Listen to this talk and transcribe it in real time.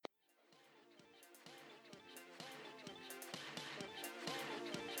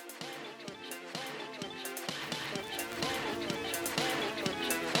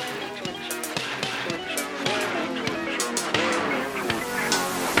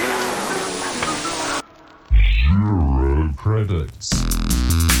Credits.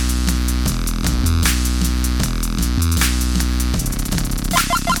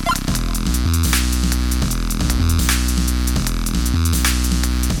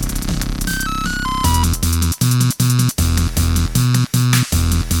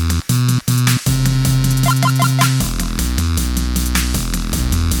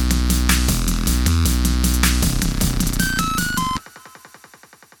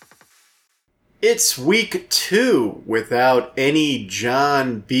 It's week 2 without any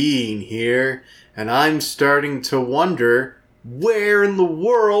John being here, and I'm starting to wonder, where in the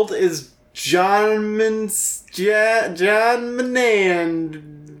world is John Manand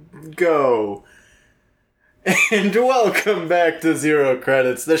go? And welcome back to Zero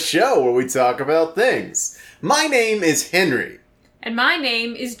Credits, the show where we talk about things. My name is Henry. And my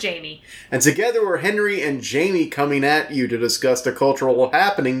name is Jamie. And together we're Henry and Jamie coming at you to discuss the cultural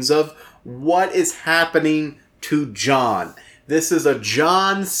happenings of what is happening to John. This is a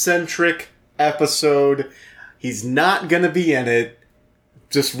John-centric episode. He's not going to be in it.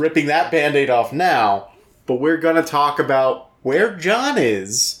 Just ripping that Band-Aid off now. But we're going to talk about where John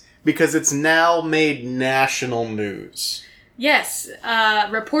is, because it's now made national news. Yes,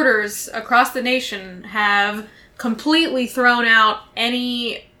 reporters across the nation have completely thrown out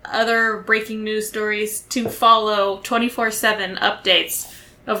any other breaking news stories to follow 24/7 updates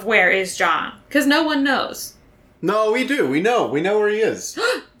of where is John. Because no one knows. No, we do. We know. We know where he is.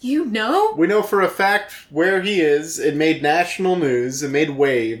 You know? We know for a fact where he is. It made national news. It made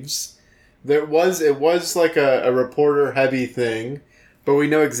waves. It was like a reporter-heavy thing. But we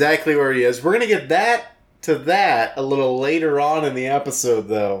know exactly where he is. We're going to get to that a little later on in the episode,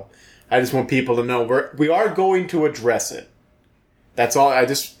 though. I just want people to know we are going to address it. That's all.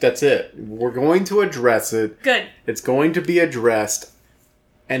 That's it. We're going to address it. Good. It's going to be addressed.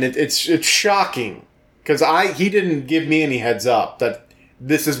 And it's shocking, because he didn't give me any heads up that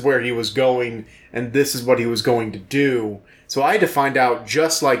this is where he was going and this is what he was going to do. So I had to find out,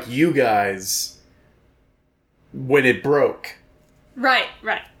 just like you guys, when it broke. Right.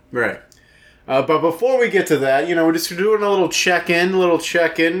 Right. But before we get to that, we're just doing a little check-in.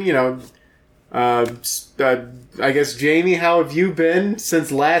 I guess, Jamie, how have you been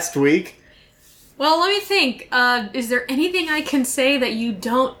since last week? Well, let me think. Is there anything I can say that you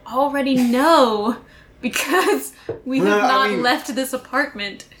don't already know? Because we have not left this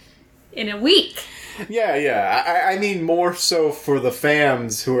apartment in a week. Yeah. I mean, more so for the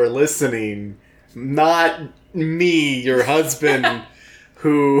fans who are listening, not me, your husband,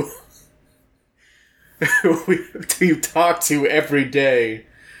 who you talk to every day.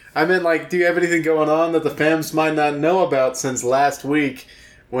 I mean, do you have anything going on that the fans might not know about since last week,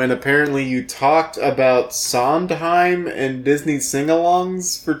 when apparently you talked about Sondheim and Disney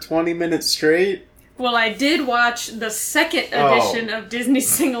sing-alongs for 20 minutes straight? Well, I did watch the second edition of Disney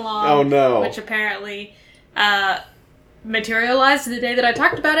Sing-Along. Oh, no. Which apparently materialized the day that I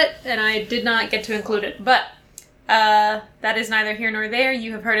talked about it, and I did not get to include it. But that is neither here nor there.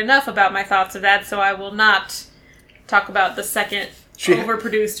 You have heard enough about my thoughts of that, so I will not talk about the second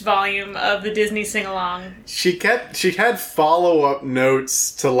overproduced volume of the Disney sing-along. She had follow-up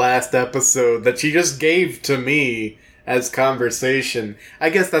notes to last episode that she just gave to me as conversation. I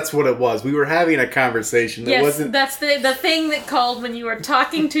guess that's what it was. We were having a conversation. Yes, that's the thing that called when you were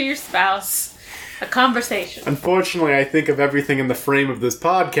talking to your spouse. A conversation. Unfortunately, I think of everything in the frame of this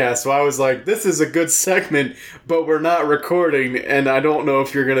podcast, so I was like, this is a good segment, but we're not recording, and I don't know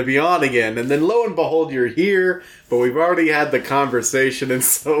if you're going to be on again. And then lo and behold, you're here, but we've already had the conversation, and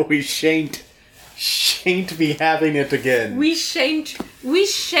so we shan't be having it again. We shan't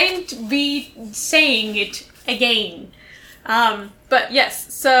be saying it again. But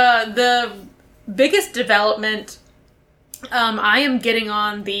yes, so the biggest development, I am getting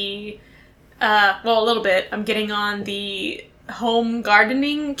on the a little bit. I'm getting on the home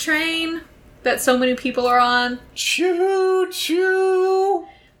gardening train that so many people are on. Choo-choo!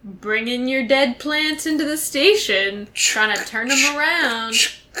 Bringing your dead plants into the station, trying to turn them around.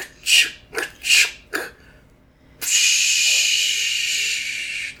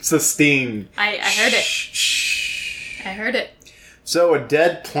 Sustain. I heard it. I heard it. So a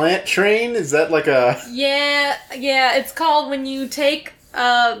dead plant train? Is that like a... Yeah, it's called when you take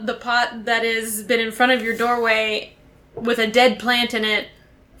the pot that has been in front of your doorway with a dead plant in it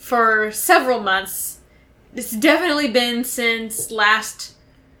for several months. It's definitely been since last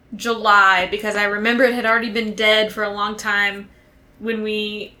July, because I remember it had already been dead for a long time when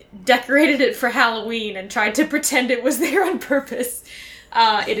we decorated it for Halloween and tried to pretend it was there on purpose.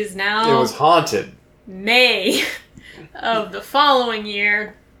 It is now... It was haunted. May of the following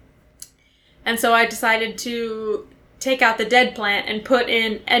year. And so I decided to take out the dead plant and put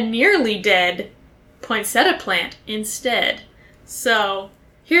in a nearly dead poinsettia plant instead. So,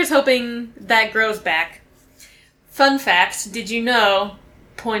 here's hoping that grows back. Fun fact, did you know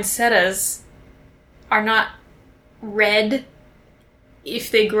poinsettias are not red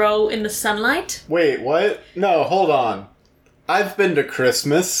if they grow in the sunlight? Wait, what? No, hold on. I've been to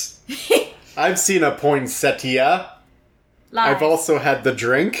Christmas. I've seen a poinsettia. Lies. I've also had the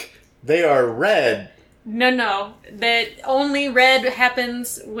drink. They are red. No. That only red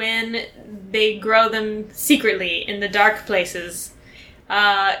happens when they grow them secretly in the dark places.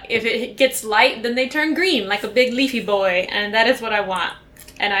 If it gets light, then they turn green, like a big leafy boy, and that is what I want.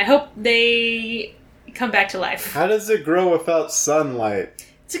 And I hope they come back to life. How does it grow without sunlight?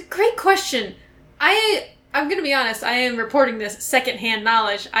 It's a great question. I'm gonna be honest, I am reporting this secondhand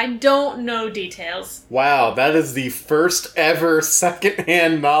knowledge. I don't know details. Wow, that is the first ever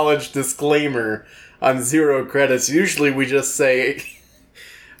secondhand knowledge disclaimer on Zero Credits. Usually we just say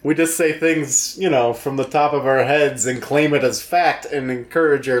things, from the top of our heads and claim it as fact and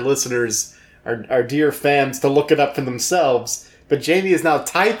encourage our listeners, our dear fans, to look it up for themselves. But Jamie is now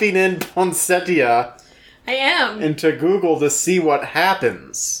typing in poinsettia. I am. Into Google to see what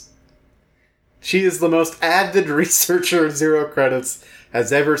happens. She is the most avid researcher Zero Credits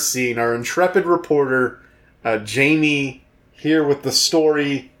has ever seen. Our intrepid reporter, Jamie, here with the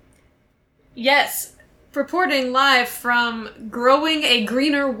story. Yes, reporting live from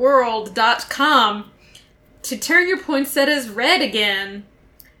growingagreenerworld.com. To turn your poinsettias red again,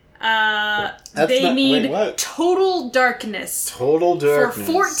 they need total darkness. Total darkness.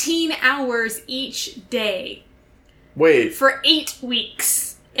 For 14 hours each day. Wait. For 8 weeks.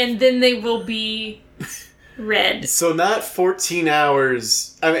 And then they will be red. So not 14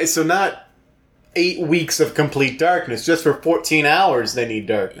 hours... so not 8 weeks of complete darkness. Just for 14 hours they need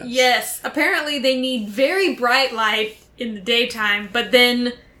darkness. Yes. Apparently they need very bright light in the daytime, but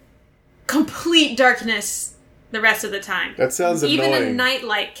then complete darkness the rest of the time. That sounds annoying. Even a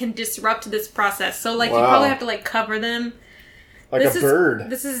nightlight can disrupt this process. So, you probably have to, cover them. Like a bird.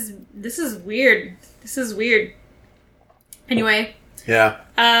 This is weird. This is weird. Anyway. Yeah.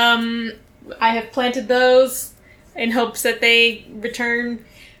 I have planted those in hopes that they return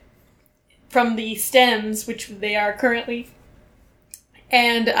from the stems, which they are currently.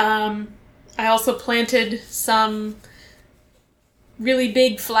 And, I also planted some really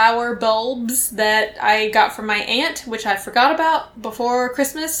big flower bulbs that I got from my aunt, which I forgot about before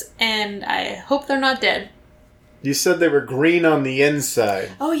Christmas, and I hope they're not dead. You said they were green on the inside.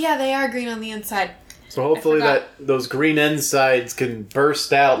 Oh yeah, they are green on the inside. So hopefully those green insides can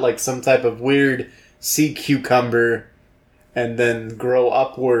burst out like some type of weird sea cucumber and then grow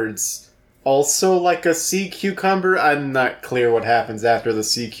upwards. Also like a sea cucumber? I'm not clear what happens after the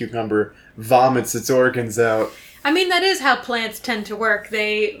sea cucumber vomits its organs out. I mean, that is how plants tend to work.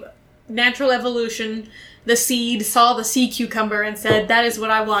 Natural evolution, the seed saw the sea cucumber and said, that is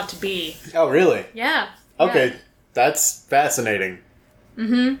what I want to be. Oh, really? Yeah. Okay, yeah. That's fascinating.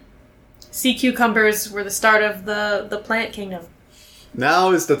 Mm-hmm. Sea cucumbers were the start of the plant kingdom.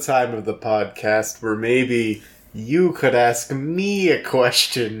 Now is the time of the podcast where maybe you could ask me a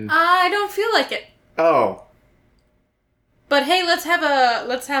question. I don't feel like it. Oh. But hey, let's have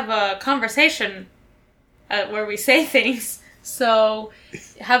a conversation where we say things. So,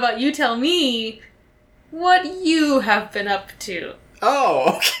 how about you tell me what you have been up to?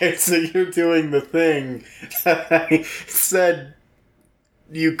 Oh, okay, so you're doing the thing that I said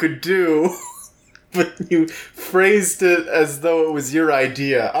you could do, but you phrased it as though it was your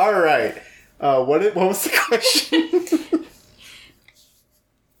idea. All right. What was the question?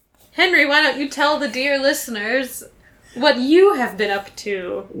 Henry, why don't you tell the dear listeners what you have been up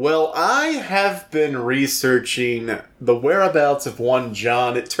to? Well, I have been researching the whereabouts of one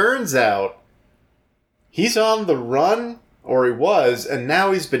John. It turns out he's on the run, or he was, and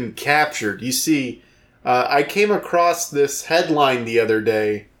now he's been captured. You see, I came across this headline the other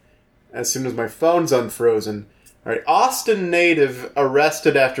day, as soon as my phone's unfrozen. All right, Austin native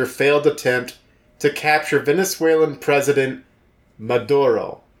arrested after failed attempt to capture Venezuelan President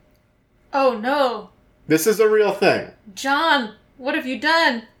Maduro. Oh, no. This is a real thing. John, what have you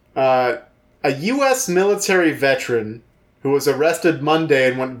done? A U.S. military veteran who was arrested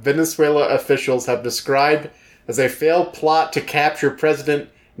Monday in what Venezuela officials have described as a failed plot to capture President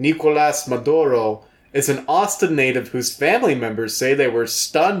Nicolas Maduro is an Austin native whose family members say they were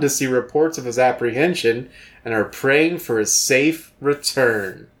stunned to see reports of his apprehension and are praying for his safe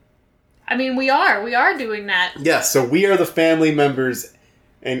return. I mean, we are doing that. Yes, so we are the family members.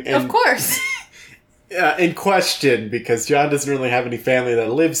 And of course. In question, because John doesn't really have any family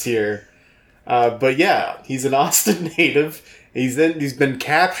that lives here. But yeah, he's an Austin native. He's been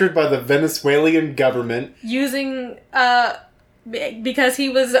captured by the Venezuelan government. Using, because he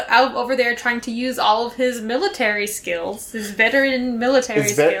was out over there trying to use all of his military skills, his veteran military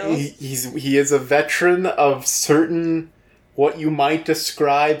skills. He is a veteran of certain, what you might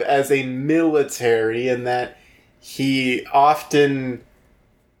describe as a military, in that he often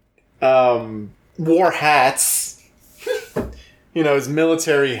wore hats. His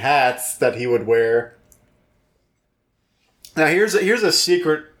military hats that he would wear. Now here's a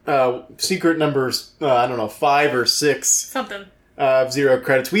secret number, 5 or 6. Something. Zero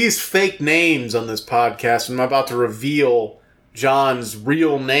credits. We use fake names on this podcast, and I'm about to reveal John's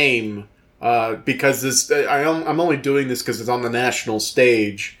real name, because I'm only doing this because it's on the national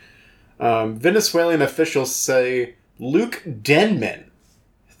stage. Venezuelan officials say Luke Denman,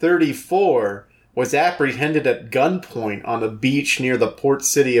 34, was apprehended at gunpoint on a beach near the port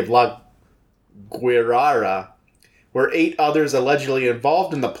city of La Guaira, where 8 others allegedly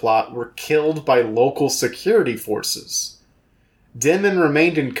involved in the plot were killed by local security forces. Denman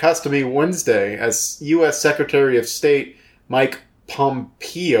remained in custody Wednesday as U.S. Secretary of State Mike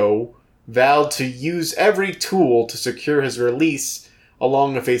Pompeo vowed to use every tool to secure his release,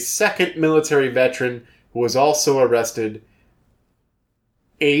 along with a second military veteran who was also arrested,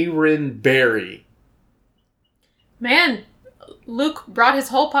 Aaron Berry. Man, Luke brought his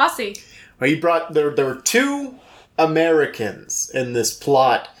whole posse. Well, there were 2 Americans in this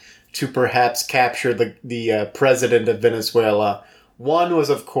plot to perhaps capture the president of Venezuela. One was,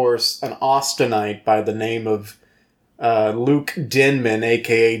 of course, an Austinite by the name of Luke Denman,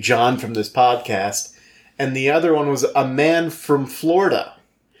 a.k.a. John from this podcast. And the other one was a man from Florida.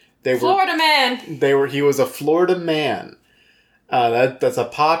 He was a Florida man. That's a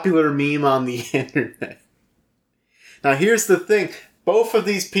popular meme on the internet. Now, here's the thing. Both of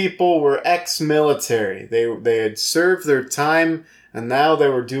these people were ex-military. They had served their time, and now they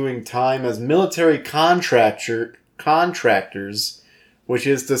were doing time as military contractors, which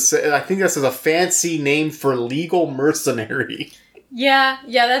is to say, I think this is a fancy name for legal mercenary. Yeah,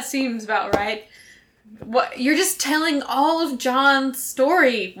 that seems about right. What, you're just telling all of John's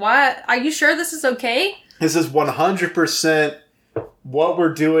story. Why? Are you sure this is okay? This is 100% what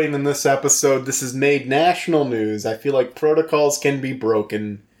we're doing in this episode. This has made national news. I feel like protocols can be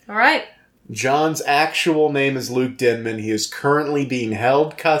broken. All right. John's actual name is Luke Denman. He is currently being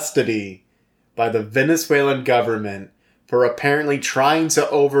held custody by the Venezuelan government for apparently trying to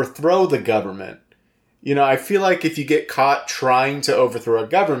overthrow the government. I feel like if you get caught trying to overthrow a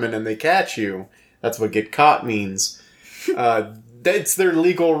government and they catch you, that's what get caught means. It's their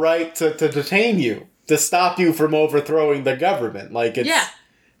legal right to detain you, to stop you from overthrowing the government.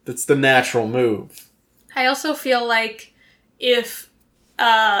 That's the natural move. I also feel like if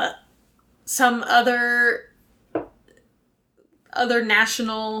some other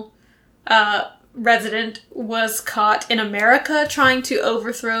national resident was caught in America trying to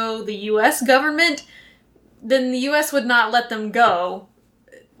overthrow the U.S. government, then the U.S. would not let them go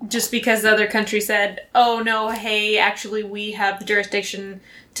just because the other country said, oh no, hey, actually we have the jurisdiction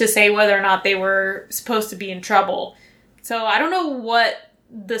to say whether or not they were supposed to be in trouble. So I don't know what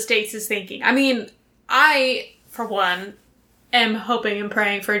the States is thinking. I mean, I, for one, am hoping and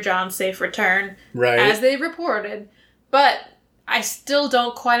praying for John's safe return, right, as they reported, but I still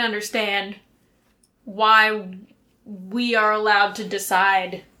don't quite understand why we are allowed to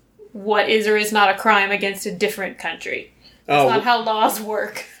decide what is or is not a crime against a different country. That's not how laws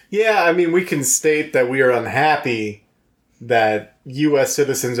work. Yeah, I mean, we can state that we are unhappy that U.S.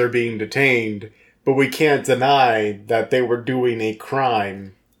 citizens are being detained, but we can't deny that they were doing a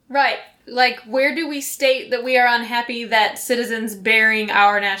crime. Right. Like, where do we state that we are unhappy that citizens bearing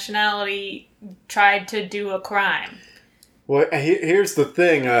our nationality tried to do a crime? Well, here's the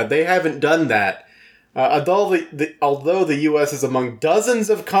thing. They haven't done that. Although the U.S. is among dozens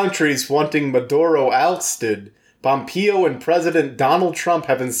of countries wanting Maduro ousted, Pompeo and President Donald Trump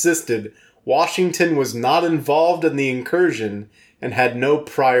have insisted Washington was not involved in the incursion and had no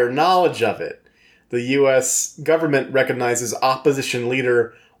prior knowledge of it. The U.S. government recognizes opposition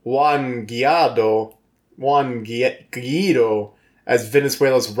leader Juan Guaido as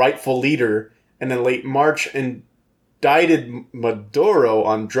Venezuela's rightful leader, and in late March indicted Maduro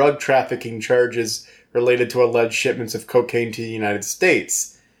on drug trafficking charges related to alleged shipments of cocaine to the United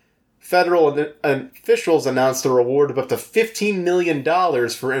States. Federal officials announced a reward of up to $15 million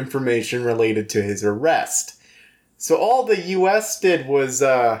for information related to his arrest. So all the U.S. did was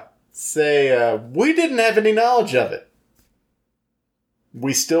say, we didn't have any knowledge of it.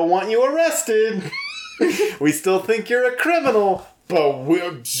 We still want you arrested. We still think you're a criminal,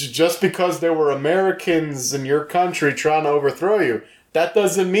 But just because there were Americans in your country trying to overthrow you, that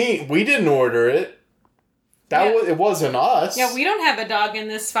doesn't mean we didn't order it. It wasn't us. Yeah, we don't have a dog in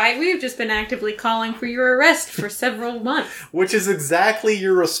this fight. We've just been actively calling for your arrest for several months. Which is exactly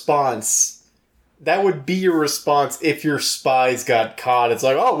your response. That would be your response if your spies got caught. It's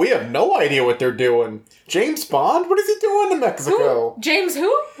like, oh, we have no idea what they're doing. James Bond? What is he doing in Mexico? Who? James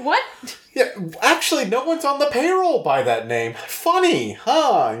who? What? Yeah, actually, no one's on the payroll by that name. Funny,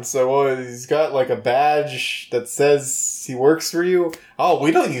 huh? And so he's got like a badge that says he works for you. Oh,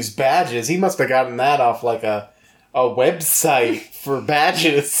 we don't use badges. He must have gotten that off like a website for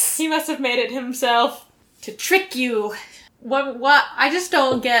badges. He must have made it himself to trick you. What? I just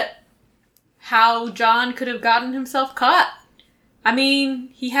don't get how John could have gotten himself caught. I mean,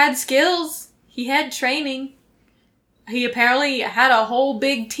 he had skills. He had training. He apparently had a whole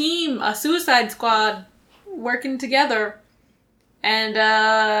big team, a suicide squad, working together.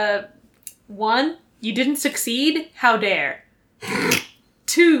 And, 1, you didn't succeed? How dare.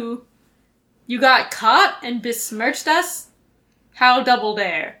 2, you got caught and besmirched us? How double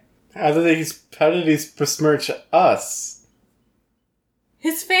dare. How did he besmirch us?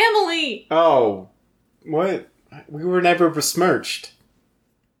 His family! Oh, what? We were never besmirched.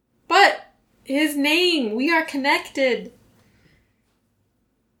 But his name, we are connected.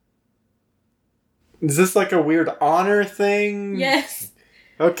 Is this like a weird honor thing? Yes.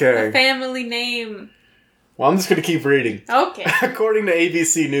 Okay. The family name. Well, I'm just going to keep reading. Okay. According to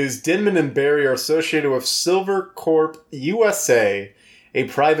ABC News, Dinman and Barry are associated with Silver Corp USA, a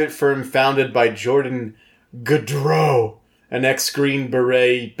private firm founded by Jordan Goudreau, an ex-Green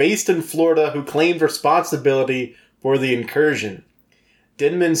Beret based in Florida who claimed responsibility for the incursion.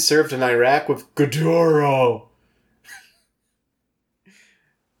 Dinman served in Iraq with Goudreau.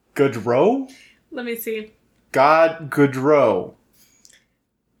 Goudreau? Let me see. Goudreau.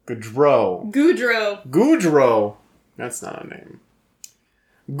 Goudreau. That's not a name.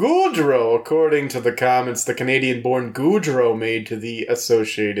 Goudreau, according to the comments the Canadian-born Goudreau made to the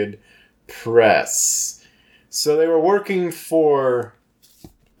Associated Press. So they were working for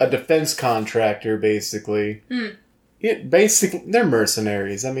a defense contractor, basically. Yeah, basically, they're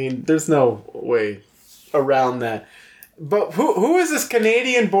mercenaries. I mean, there's no way around that. But who is this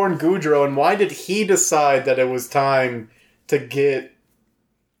Canadian-born Goudreau, and why did he decide that it was time to get...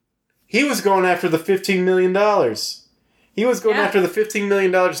 He was going after the $15 million. He was going after the $15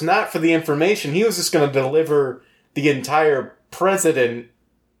 million not for the information. He was just going to deliver the entire president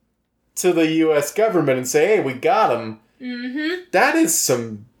to the U.S. government and say, hey, we got him. Mm-hmm. That is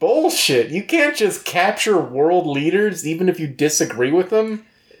some bullshit. You can't just capture world leaders even if you disagree with them.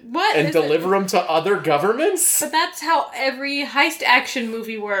 What? And deliver them to other governments? But that's how every heist action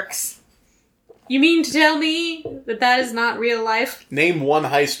movie works. You mean to tell me that is not real life? Name one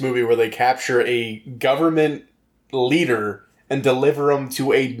heist movie where they capture a government leader and deliver them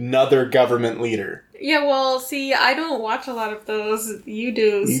to another government leader. Yeah, well, see, I don't watch a lot of those. You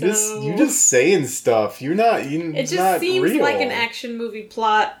do, You just saying stuff. It just seems real. like an action movie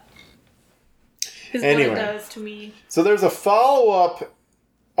plot. Is what it does to me. So there's a follow-up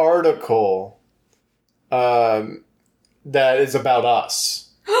article that is about us.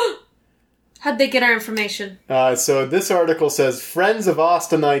 How'd they get our information? So this article says, friends of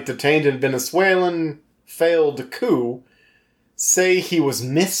Austenite detained in Venezuelan failed coup say he was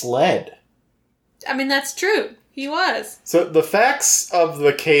misled. I mean, that's true. He was. So the facts of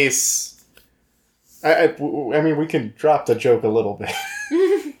the case... I mean, we can drop the joke a little bit.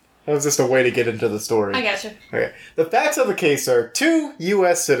 That was just a way to get into the story. I gotcha. Okay. The facts of the case are 2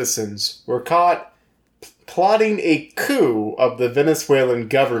 U.S. citizens were caught plotting a coup of the Venezuelan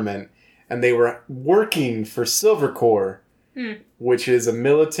government, and they were working for Silvercorp, which is a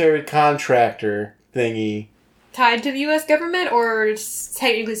military contractor thingy. Tied to the U.S. government, or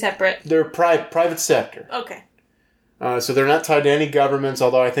technically separate? They're private sector. Okay. So they're not tied to any governments,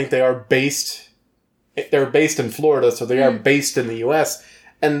 although I think they are based... They're based in Florida, so they are based in the U.S.,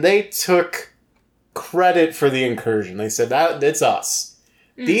 and they took credit for the incursion. They said, it's us.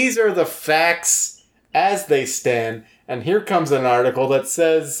 These are the facts as they stand. And here comes an article that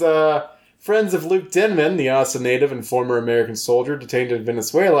says, friends of Luke Dinman, the Austin native and former American soldier detained in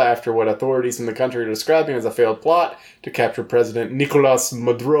Venezuela after what authorities in the country are describing as a failed plot to capture President Nicolas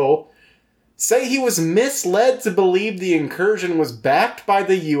Maduro, say he was misled to believe the incursion was backed by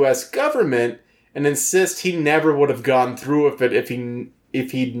the U.S. government and insist he never would have gone through with it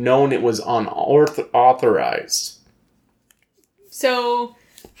if he'd known it was unauthorized. So,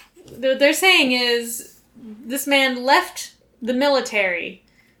 what they're saying is, this man left the military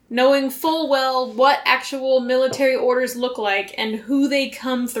knowing full well what actual military orders look like and who they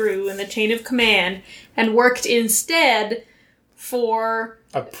come through in the chain of command, and worked instead for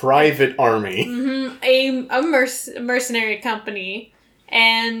a private army. A mercenary company,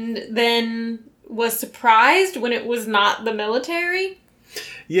 and then was surprised when it was not the military.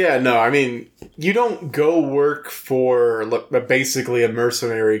 Yeah, no, I mean, you don't go work for basically a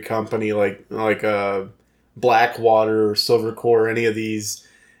mercenary company like a Blackwater or Silvercore or any of these.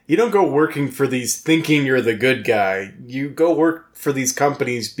 You don't go working for these thinking you're the good guy. You go work for these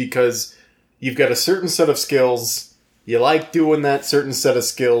companies because you've got a certain set of skills, you like doing that certain set of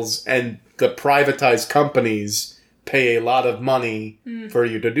skills, and the privatized companies pay a lot of money for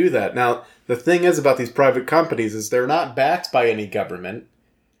you to do that. Now, the thing is about these private companies is they're not backed by any government.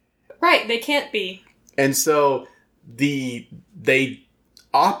 Right, they can't be. And so they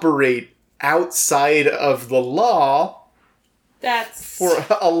operate outside of the law. That's for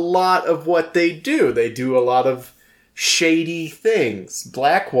a lot of what they do. They do a lot of shady things.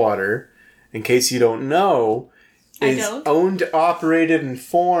 Blackwater, in case you don't know, is owned, operated, and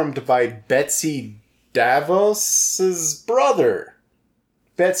formed by Betsy DeVos's brother.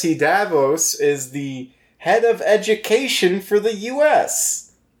 Betsy DeVos is the head of education for the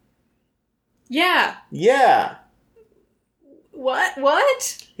U.S. Yeah. Yeah.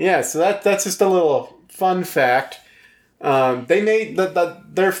 What? Yeah, so that's just a little fun fact. They made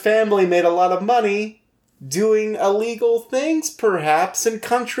their family made a lot of money doing illegal things, perhaps, in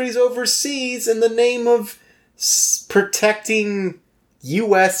countries overseas in the name of protecting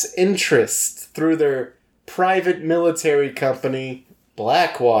U.S. interests through their private military company,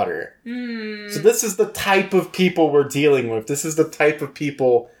 Blackwater. So this is the type of people we're dealing with. This is the type of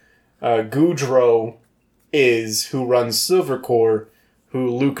people Goudreau is, who runs Silvercore, who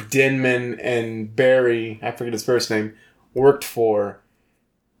Luke Denman and Barry, I forget his first name, worked for.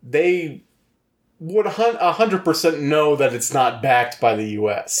 They would 100% know that it's not backed by the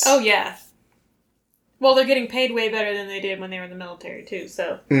U.S. Oh, yeah. Well, they're getting paid way better than they did when they were in the military, too,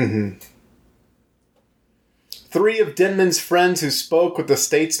 so... Mm-hmm. 3 of Denman's friends who spoke with the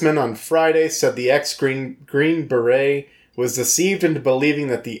Statesman on Friday said the ex-Green Beret was deceived into believing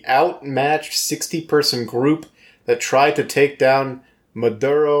that the outmatched 60-person group that tried to take down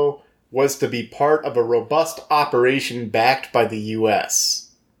Maduro was to be part of a robust operation backed by the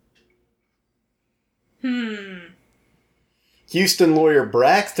U.S. Houston lawyer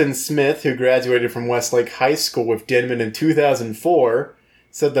Braxton Smith, who graduated from Westlake High School with Denman in 2004,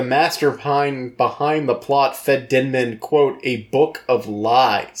 said the mastermind behind the plot fed Denman, quote, a book of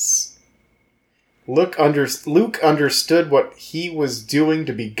lies. Luke understood what he was doing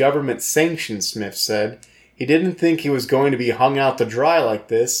to be government sanctioned, Smith said. He didn't think he was going to be hung out to dry like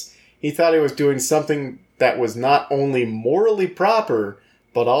this. He thought he was doing something that was not only morally proper,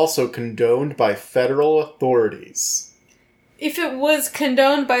 but also condoned by federal authorities. If it was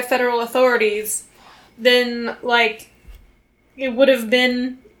condoned by federal authorities, then, it would have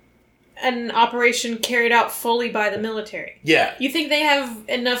been an operation carried out fully by the military. Yeah. You think they have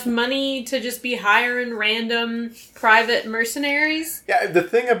enough money to just be hiring random private mercenaries? Yeah, the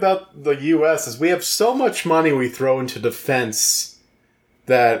thing about the U.S. is we have so much money we throw into defense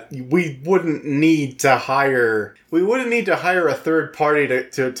that we wouldn't need to hire a third party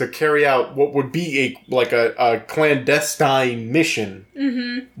to carry out what would be a clandestine mission.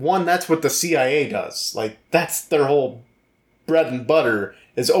 Mm-hmm. One, that's what the CIA does. That's their whole bread and butter,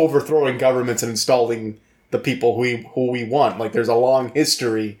 is overthrowing governments and installing the people who we want. There's a long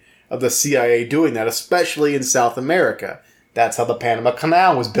history of the CIA doing that, especially in South America. That's how the Panama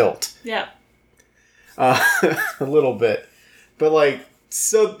Canal was built. Yeah. A little bit. But,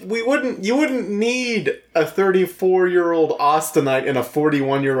 so you wouldn't need a 34-year-old Austinite and a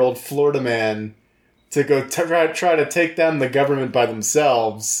 41-year-old Florida man to go try to take down the government by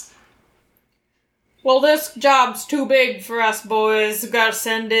themselves. Well, this job's too big for us, boys. We've got to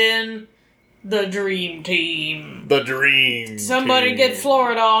send in the dream team. The dream Somebody team. get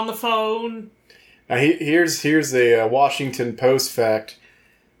Florida on the phone. Now, here's a Washington Post fact.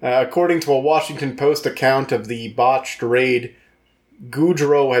 According to a Washington Post account of the botched raid,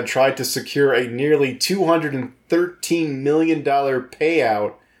 Goudreau had tried to secure a nearly $213 million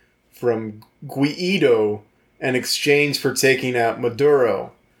payout from Guaido in exchange for taking out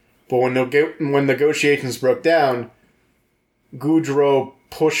Maduro. But when negotiations broke down, Goudreau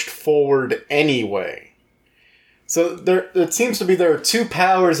pushed forward anyway. So it seems to be there are two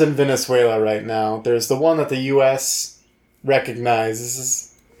powers in Venezuela right now. There's the one that the U.S.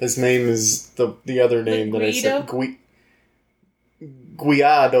 recognizes. His name is the other name that I said.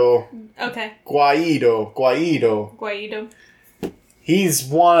 Guaido. Okay. Guaido. he's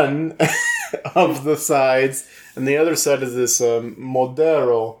one of the sides, and the other side is this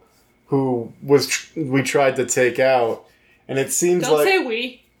Modero, who we tried to take out, and it seems Don't like say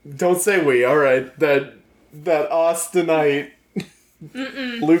we. Don't say we. All right, that Austinite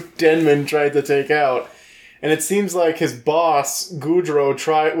Luke Denman tried to take out, and it seems like his boss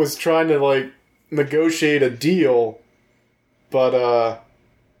Goudreau was trying to like negotiate a deal, but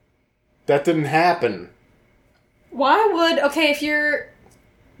that didn't happen. Why would... Okay, if you're...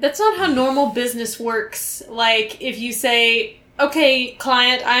 That's not how normal business works. Like, if you say, okay,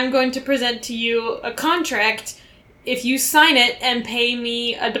 client, I'm going to present to you a contract. If you sign it and pay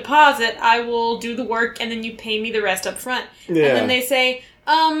me a deposit, I will do the work and then you pay me the rest up front. Yeah. And then they say,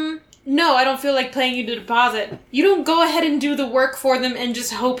 no, I don't feel like paying you the deposit. You don't go ahead and do the work for them and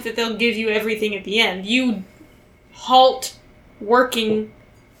just hope that they'll give you everything at the end. You halt working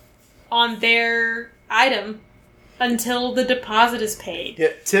on their item until the deposit is paid.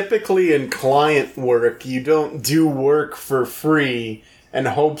 Yeah, typically in client work, you don't do work for free in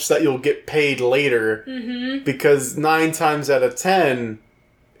hopes that you'll get paid later. Mm-hmm. Because 9 times out of 10,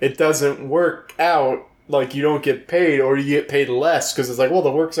 it doesn't work out. Like, you don't get paid, or you get paid less, because it's like, well,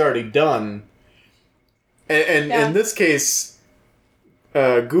 the work's already done. And Yeah. in this case,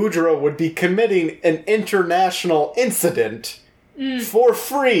 Goudreau would be committing an international incident for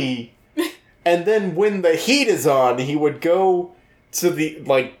free. And then when the heat is on, he would go to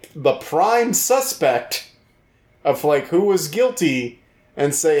the prime suspect of, like, who was guilty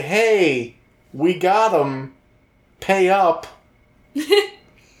and say, hey, we got him, pay up.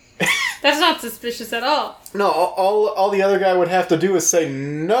 That's not suspicious at all. No, all the other guy would have to do is say,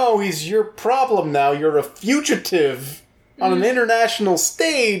 no, he's your problem now. You're a fugitive on an international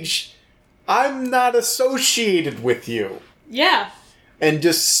stage. I'm not associated with you. Yeah. And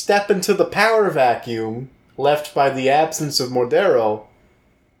just step into the power vacuum left by the absence of Modero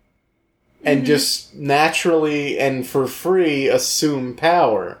and just naturally and for free assume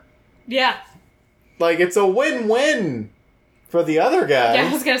power. Yeah. Like, it's a win-win for the other guy. Yeah,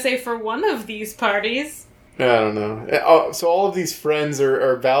 I was gonna say, for one of these parties. I don't know. So all of these friends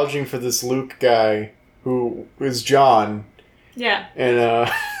are vouching for this Luke guy, who is John. Yeah. And,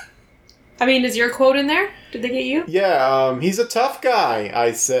 I mean, is your quote in there? Did they get you? yeah, he's a tough guy,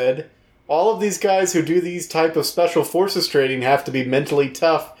 I said. All of these guys who do these type of special forces training have to be mentally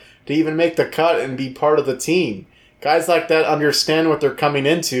tough to even make the cut and be part of the team. Guys like that understand what they're coming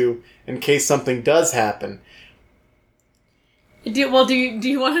into in case something does happen. Do you want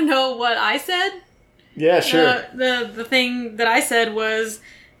to know what I said? Yeah, sure. The thing that I said was,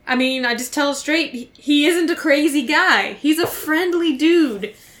 I mean, I just tell it straight, he isn't a crazy guy. He's a friendly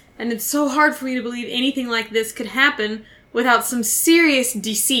dude. And it's so hard for me to believe anything like this could happen without some serious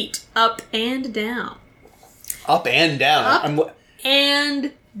deceit up and down. Up and down. Up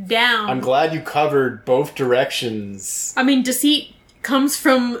and down. I'm glad you covered both directions. I mean, deceit comes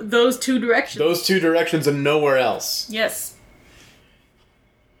from those two directions. Those two directions and nowhere else. Yes.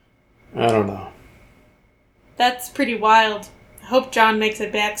 I don't know. That's pretty wild. I hope John makes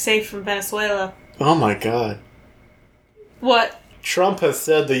it back safe from Venezuela. Oh my god. What? Trump has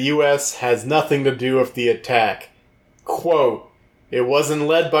said the U.S. has nothing to do with the attack. Quote, it wasn't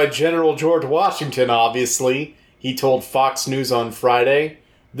led by General George Washington, obviously, he told Fox News on Friday.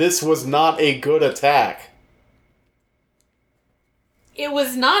 This was not a good attack. It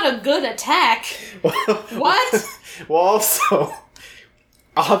was not a good attack. What? Well, also,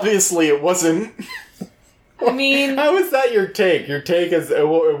 obviously it wasn't. I mean... How is that your take? Your take is it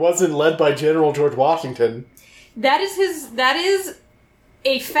wasn't led by General George Washington. That is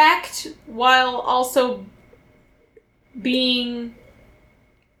a fact, while also being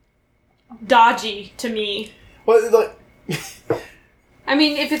dodgy to me. Well, like, I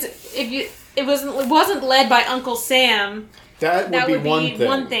mean, it wasn't led by Uncle Sam. that would be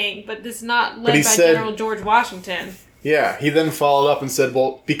one thing, but this is not led by said, General George Washington. Yeah, he then followed up and said,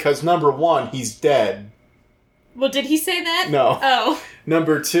 well, because number one, he's dead. Well, did he say that? No. Oh.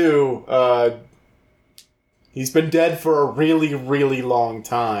 Number two, he's been dead for a really, really long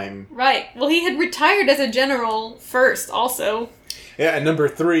time. Right. Well, he had retired as a general first, also. Yeah, and number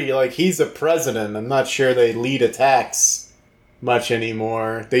three, like, he's a president. I'm not sure they lead attacks much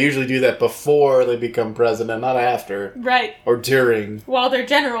anymore. They usually do that before they become president, not after. Right. Or during. Well, they're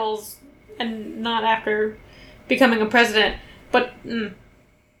generals, and not after becoming a president. But,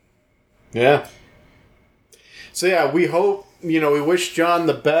 Yeah. So yeah, we hope, we wish John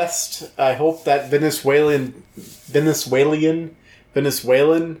the best. I hope that Venezuelan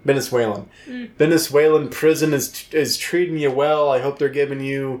prison is treating you well. I hope they're giving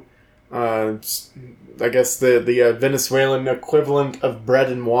you I guess the Venezuelan equivalent of bread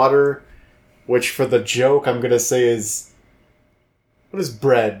and water, which for the joke I'm gonna say is, what is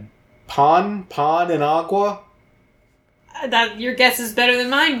bread? Pan and agua? That your guess is better than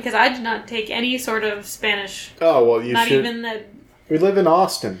mine because I did not take any sort of Spanish. Oh well, you not should. Even the. We live in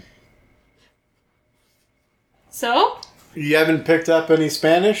Austin. So? You haven't picked up any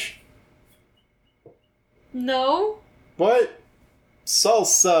Spanish? No. What?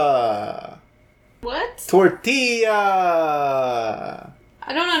 Salsa. What? Tortilla.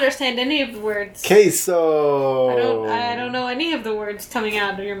 I don't understand any of the words. Queso. I don't know any of the words coming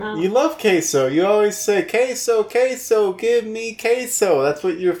out of your mouth. You love queso. You always say, queso, queso, give me queso. That's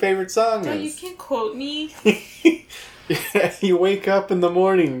what your favorite song No, is. you can't quote me. You wake up in the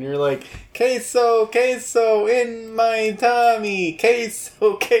morning and you're like, queso, queso in my tummy.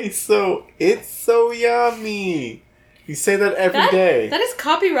 Queso, queso, it's so yummy. You say that every day. That is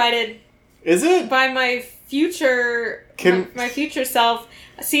copyrighted. Is it? By my future my future self.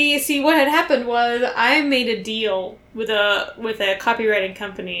 See what had happened was I made a deal with a copywriting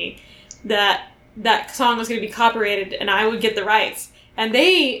company that song was going to be copyrighted and I would get the rights. And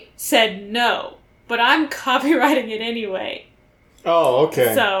they said no, but I'm copywriting it anyway. Oh,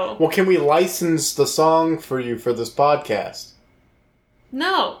 okay. So, well, can we license the song for you for this podcast?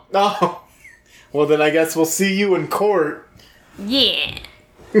 No. Oh. Well, then I guess we'll see you in court. Yeah.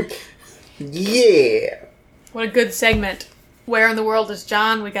 Yeah. What a good segment. Where in the world is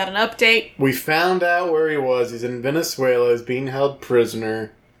John? We got an update. We found out where he was. He's in Venezuela. He's being held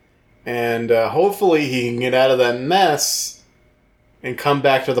prisoner. And hopefully he can get out of that mess and come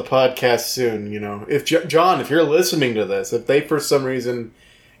back to the podcast soon. You know, if John, if you're listening to this, if they for some reason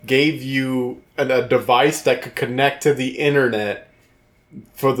gave you a device that could connect to the internet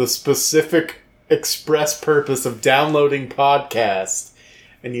for the specific express purpose of downloading podcasts,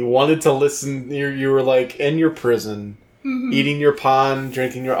 and you wanted to listen, you were like in your prison, eating your pan,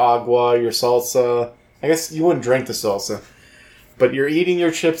 drinking your agua, your salsa. I guess you wouldn't drink the salsa, but you're eating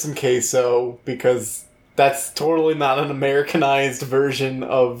your chips and queso because that's totally not an Americanized version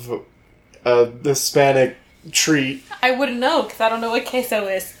of a Hispanic treat. I wouldn't know because I don't know what queso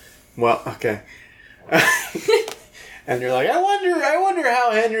is. Well, okay. And you're like, I wonder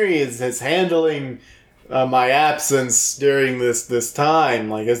how Henry is handling my absence during this time.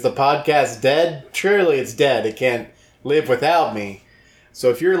 Like, is the podcast dead? Surely it's dead. It can't live without me. So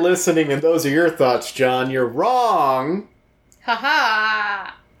if you're listening and those are your thoughts, John, you're wrong.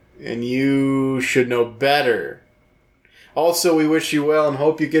 Ha-ha! And you should know better. Also, we wish you well and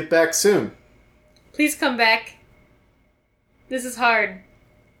hope you get back soon. Please come back. This is hard.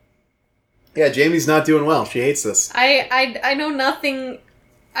 Yeah, Jamie's not doing well. She hates this. I know nothing.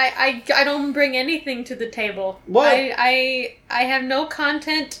 I don't bring anything to the table. What? I have no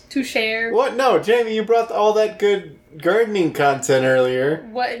content to share. What? No, Jamie, you brought all that good gardening content earlier.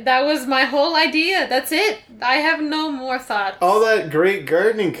 What? That was my whole idea. That's it. I have no more thoughts. All that great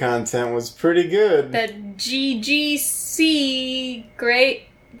gardening content was pretty good. That GGC, great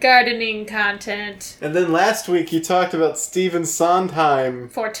gardening content. And then last week you talked about Stephen Sondheim.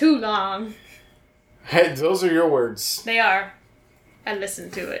 For too long. Hey, those are your words. They are. I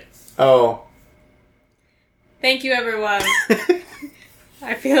listened to it. Oh. Thank you, everyone.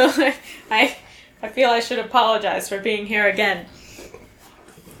 I feel I should apologize for being here again.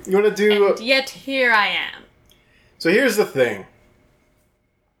 You want to do... And yet here I am. So here's the thing.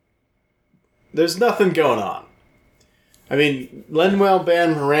 There's nothing going on. I mean, Lin-Manuel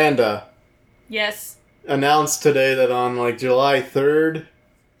Miranda Yes. announced today that on July 3rd,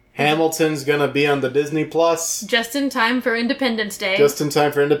 Hamilton's gonna be on the Disney Plus. Just in time for Independence Day. Just in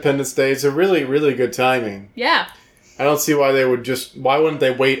time for Independence Day. It's a really, really good timing. Yeah. I don't see why they would why wouldn't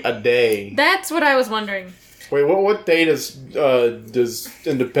they wait a day? That's what I was wondering. Wait, what day does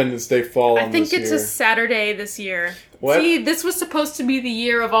Independence Day fall on I think this it's year? a Saturday this year. What? See, this was supposed to be the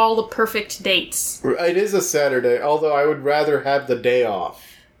year of all the perfect dates. It is a Saturday, although I would rather have the day off.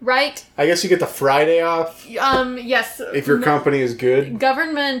 Right? I guess you get the Friday off Yes. if your company is good.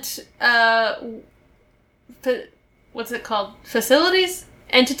 Government, what's it called? Facilities?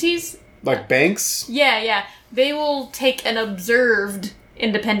 Entities? Like banks? Yeah. They will take an observed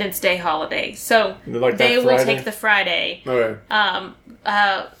Independence Day holiday. So Like they that will Friday? take the Friday. Okay.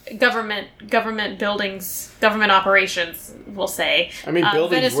 Government buildings, government operations, we'll say. I mean,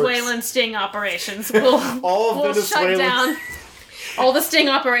 buildings Venezuelan works. sting operations will All of will shut Venezuelan- down all the sting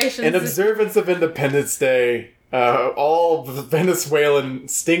operations. In observance of Independence Day, all the Venezuelan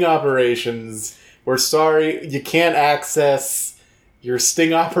sting operations, we're sorry, you can't access your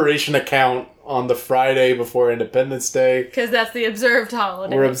sting operation account on the Friday before Independence Day. Because that's the observed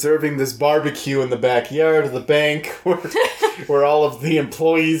holiday. We're observing this barbecue in the backyard of the bank where all of the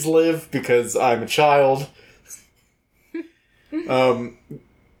employees live because I'm a child.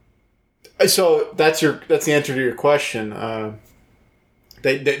 So that's the answer to your question.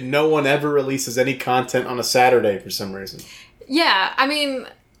 That no one ever releases any content on a Saturday for some reason. Yeah, I mean...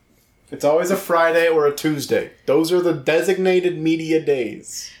 It's always a Friday or a Tuesday. Those are the designated media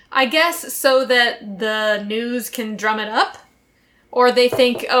days. I guess so that the news can drum it up. Or they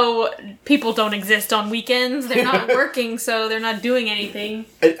think, oh, people don't exist on weekends. They're not working, so they're not doing anything.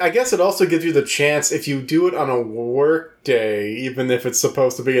 I guess it also gives you the chance, if you do it on a work day, even if it's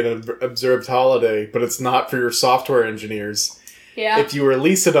supposed to be an observed holiday, but it's not for your software engineers. Yeah. If you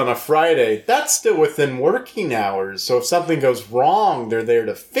release it on a Friday, that's still within working hours. So if something goes wrong, they're there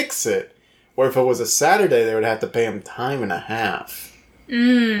to fix it. Or if it was a Saturday, they would have to pay them time and a half.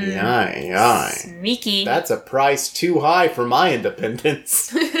 Yai. Sneaky. That's a price too high for my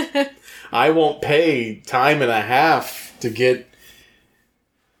independence. I won't pay time and a half to get...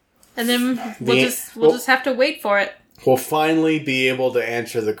 And then we'll just have to wait for it. We'll finally be able to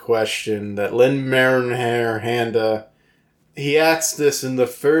answer the question that Lin-Manuel Miranda... He asked this in the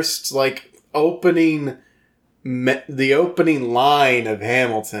first, the opening line of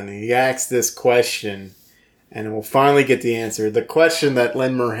Hamilton. He asked this question, and we'll finally get the answer. The question that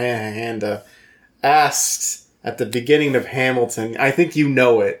Lin-Manuel Miranda asks at the beginning of Hamilton, I think you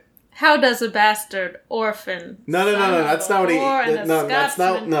know it. How does a bastard orphan? No, that's not what he... No, that's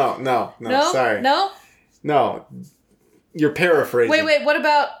not... No, sorry. No. You're paraphrasing. Wait, what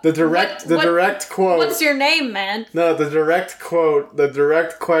about... The direct quote... What's your name, man? No, the direct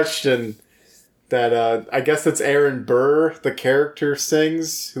question that, I guess it's Aaron Burr, the character,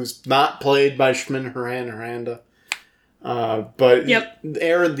 sings, who's not played by Miranda. But yep.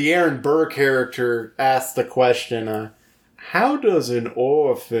 the Aaron Burr character asked the question, how does an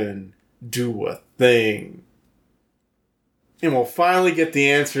orphan do a thing? And we'll finally get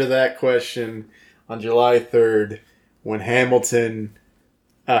the answer to that question on July 3rd. When Hamilton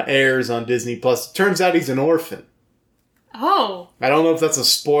airs on Disney Plus. It turns out he's an orphan. Oh. I don't know if that's a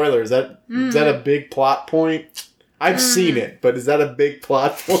spoiler. Is that a big plot point? I've seen it, but is that a big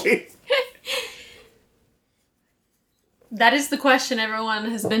plot point? That is the question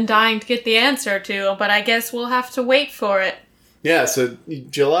everyone has been dying to get the answer to, but I guess we'll have to wait for it. Yeah, so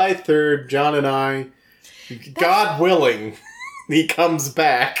July 3rd, John and I, God willing, he comes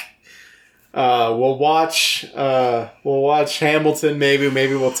back. We'll watch Hamilton.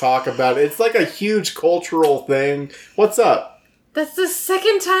 Maybe we'll talk about it. It's like a huge cultural thing. What's up? That's the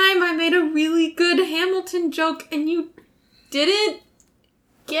second time I made a really good Hamilton joke and you didn't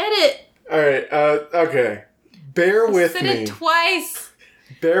get it. Alright, okay. Bear with me. I said it twice.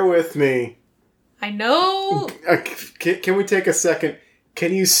 Bear with me. I know. Can we take a second?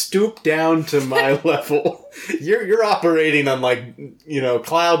 Can you stoop down to my level? You're operating on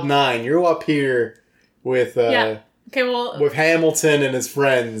cloud 9. You're up here with with Hamilton and his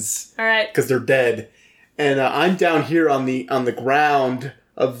friends. All right, because they're dead, and I'm down here on the ground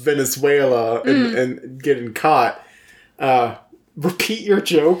of Venezuela and getting caught. Repeat your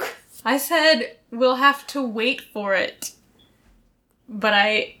joke. I said we'll have to wait for it, but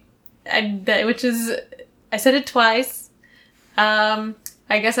I said it twice.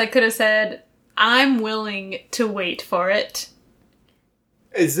 I guess I could have said, I'm willing to wait for it.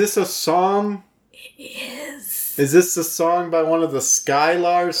 Is this a song? It is. Is this a song by one of the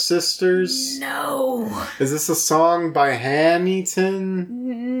Skylar sisters? No. Is this a song by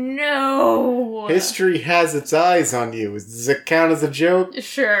Hamilton? No. History has its eyes on you. Does it count as a joke?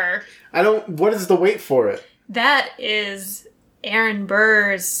 Sure. What is the wait for it? That is Aaron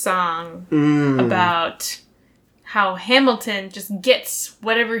Burr's song about how Hamilton just gets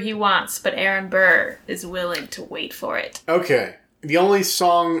whatever he wants, but Aaron Burr is willing to wait for it. Okay. The only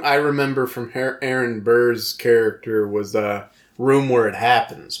song I remember from Aaron Burr's character was Room Where It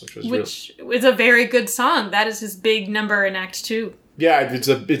Happens, which is a very good song. That is his big number in Act 2. Yeah,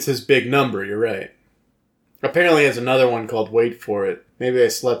 it's his big number, you're right. Apparently he has another one called Wait For It. Maybe I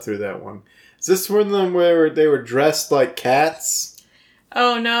slept through that one. Is this one of them where they were dressed like cats?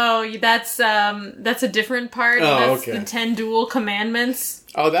 Oh no, that's a different part. Oh, that's okay. The 10 Dual Commandments.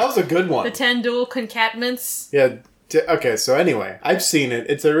 Oh, that was a good one. The 10 Dual Concatenments. Yeah. Okay, so anyway, I've seen it.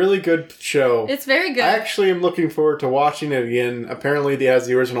 It's a really good show. It's very good. I actually am looking forward to watching it again. Apparently it has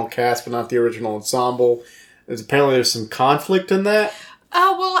the original cast, but not the original ensemble. Apparently there's some conflict in that.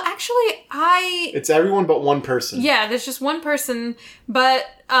 Well, actually, It's everyone but one person. Yeah, there's just one person, but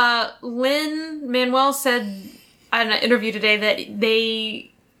Lin-Manuel said in an interview today that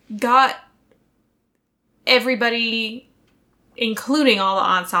they got everybody, including all the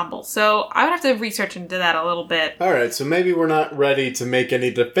ensemble. So I would have to research into that a little bit. All right, so maybe we're not ready to make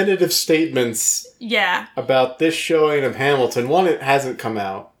any definitive statements about this showing of Hamilton. One, it hasn't come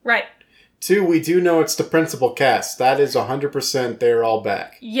out. Right. Two, we do know it's the principal cast. That is 100% they're all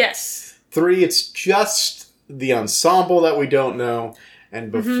back. Yes. Three, it's just the ensemble that we don't know.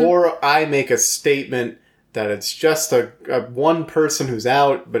 And before I make a statement that it's just a one person who's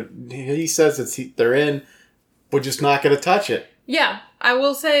out, but he says they're in, we're just not going to touch it. Yeah. I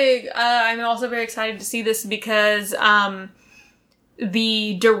will say I'm also very excited to see this because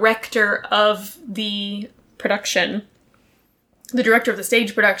the director of the production, the director of the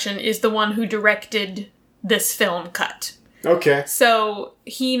stage production, is the one who directed this film cut. Okay. So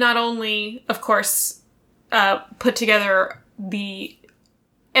he not only, of course, put together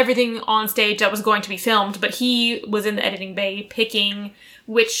everything on stage that was going to be filmed, but he was in the editing bay picking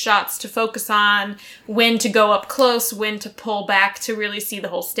which shots to focus on, when to go up close, when to pull back to really see the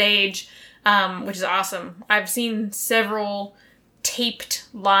whole stage, which is awesome. I've seen several taped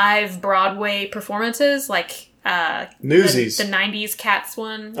live Broadway performances, like Newsies. The 90s Cats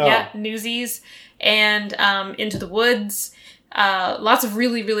one. Oh. Yeah, Newsies. And Into the Woods. Lots of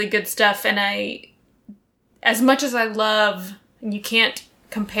really, really good stuff. And as much as I love, and you can't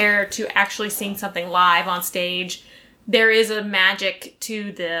compare to actually seeing something live on stage, there is a magic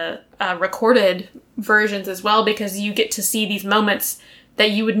to the recorded versions as well, because you get to see these moments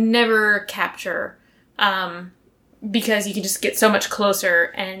that you would never capture, because you can just get so much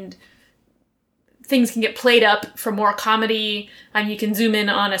closer, and things can get played up for more comedy, and you can zoom in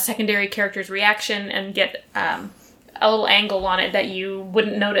on a secondary character's reaction and get a little angle on it that you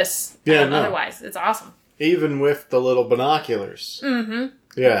wouldn't notice otherwise. It's awesome. Even with the little binoculars. Mm-hmm.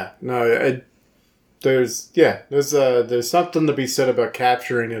 Yeah, no, there's something to be said about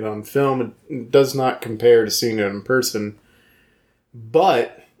capturing it on film. It does not compare to seeing it in person,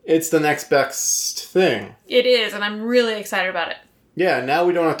 but it's the next best thing. It is, and I'm really excited about it. Yeah, now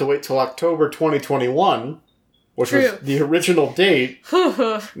we don't have to wait till October 2021, which was the original date.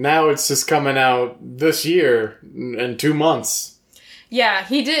 Now it's just coming out this year in 2 months. Yeah,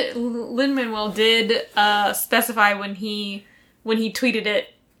 he did. Lin-Manuel did specify when he tweeted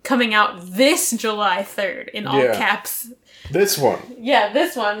it, coming out this July 3rd in all caps. This one. Yeah,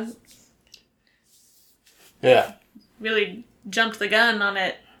 this one. Yeah. Really jumped the gun on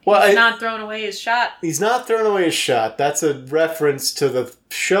it. Well, He's not throwing away his shot. He's not throwing away his shot. That's a reference to the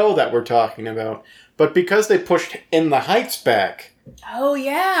show that we're talking about. But because they pushed In the Heights back... Oh,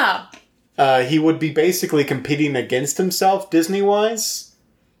 yeah. He would be basically competing against himself, Disney-wise.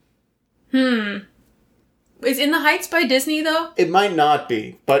 Is In the Heights by Disney, though? It might not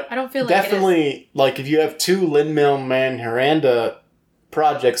be, but I don't feel like definitely, like, if you have two Lin-Manuel Miranda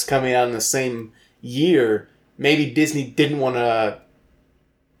projects coming out in the same year, maybe Disney didn't want to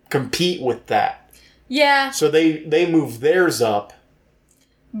compete with that. Yeah. So they moved theirs up.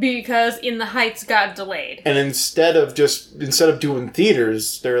 Because In the Heights got delayed. And instead of doing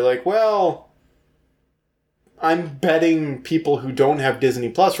theaters, they're like, well, I'm betting people who don't have Disney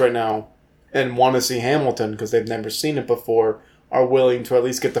Plus right now and want to see Hamilton because they've never seen it before are willing to at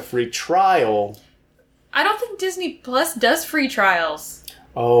least get the free trial. I don't think Disney Plus does free trials.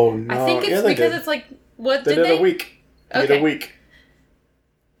 Oh, no. I think it's because it's like, what did they? They did a week. They did a week.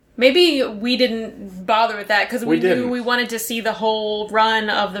 Maybe we didn't bother with that because we knew we wanted to see the whole run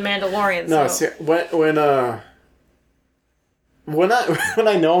of The Mandalorian. No, so. see, when I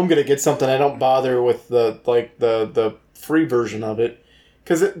know I'm gonna get something, I don't bother with the free version of it,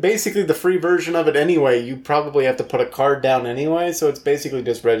 because basically the free version of it anyway, you probably have to put a card down anyway, so it's basically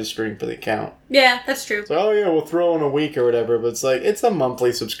just registering for the account. Yeah, that's true. So we'll throw in a week or whatever, but it's like it's a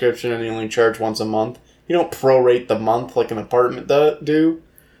monthly subscription and you only charge once a month. You don't prorate the month like an apartment do.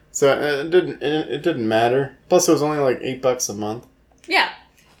 So it didn't matter. Plus, it was only like $8 a month. Yeah,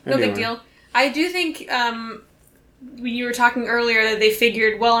 no big deal. I do think when you were talking earlier that they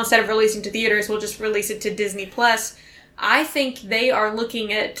figured, well, instead of releasing to theaters, we'll just release it to Disney Plus. I think they are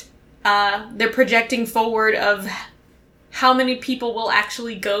looking at they're projecting forward of how many people will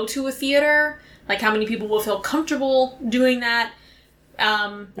actually go to a theater, like how many people will feel comfortable doing that.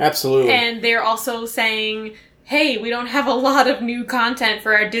 Absolutely. And they're also saying, hey, we don't have a lot of new content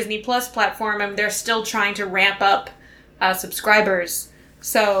for our Disney Plus platform, and they're still trying to ramp up subscribers.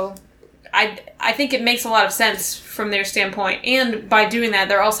 So I think it makes a lot of sense from their standpoint. And by doing that,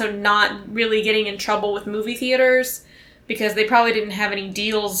 they're also not really getting in trouble with movie theaters, because they probably didn't have any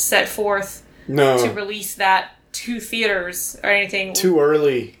deals set forth to release that to theaters or anything. Too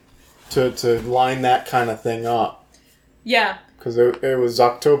early to line that kind of thing up. Yeah. because it was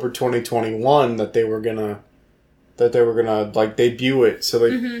October 2021 that they were gonna like debut it. So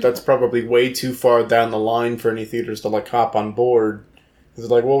that's probably way too far down the line for any theaters to like hop on board. It's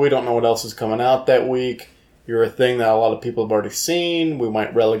like, well, we don't know what else is coming out that week. You're a thing that a lot of people have already seen. We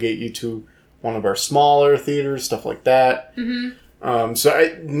might relegate you to one of our smaller theaters, stuff like that.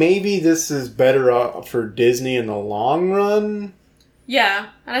 So maybe this is better for Disney in the long run. Yeah,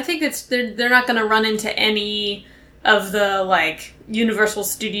 and I think they're not going to run into any of the like Universal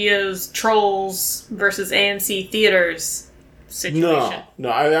Studios Trolls versus AMC theaters situation. No.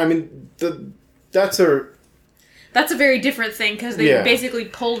 I mean that's a very different thing because they basically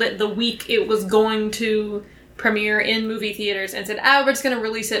pulled it the week it was going to premiere in movie theaters and said, we're just going to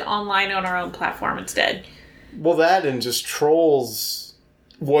release it online on our own platform instead. Well, that and just Trolls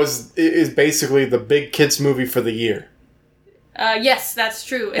is basically the big kids movie for the year. Yes, that's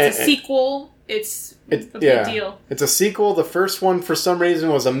true. It's a sequel. It's a big deal. It's a sequel. The first one, for some reason,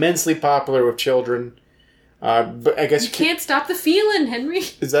 was immensely popular with children. But I guess you can't stop the feeling, Henry.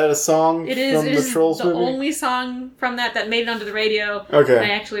 Is that a song it is, from the Trolls movie? It is the only song from that made it onto the radio. Okay. And I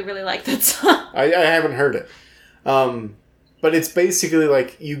actually really like that song. I haven't heard it. But it's basically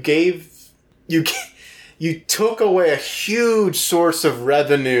like you took away a huge source of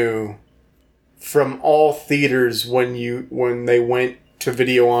revenue from all theaters when they went to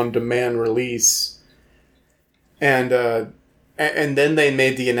video on demand release, and then they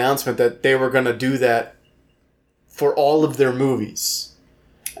made the announcement that they were going to do that for all of their movies,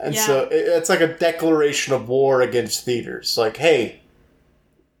 and so it's like a declaration of war against theaters. Like, hey,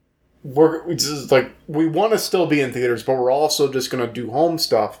 we want to still be in theaters, but we're also just going to do home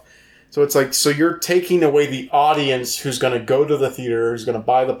stuff. So it's like, so you're taking away the audience who's going to go to the theater, who's going to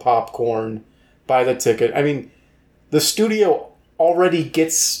buy the popcorn, buy the ticket. I mean, the studio already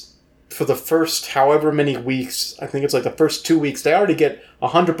gets, for the first however many weeks, I think it's like the first 2 weeks, they already get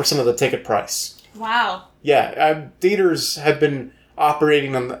 100% of the ticket price. Wow. Yeah, theaters have been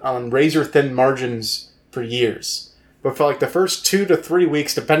operating on razor-thin margins for years. But for like the first 2 to 3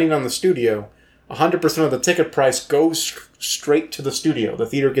 weeks, depending on the studio, 100% of the ticket price goes straight to the studio. The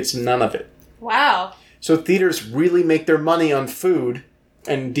theater gets none of it. Wow. So theaters really make their money on food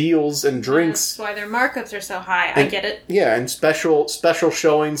and deals and drinks. That's why their markups are so high. I get it. Yeah, and special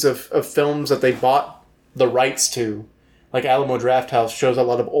showings of films that they bought the rights to. Like Alamo Drafthouse shows a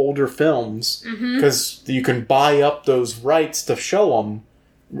lot of older films because you can buy up those rights to show them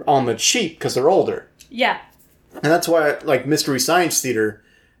on the cheap because they're older. Yeah. And that's why, like, Mystery Science Theater,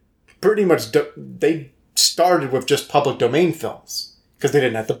 pretty much they started with just public domain films because they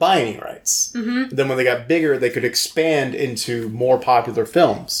didn't have to buy any rights. Then when they got bigger, they could expand into more popular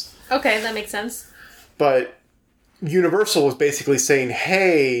films. Okay, that makes sense. But Universal was basically saying,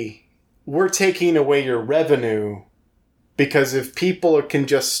 hey, we're taking away your revenue because if people can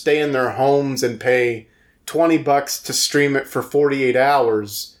just stay in their homes and pay $20 to stream it for 48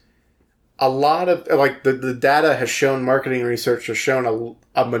 hours, a lot of, like, the data has shown, marketing research has shown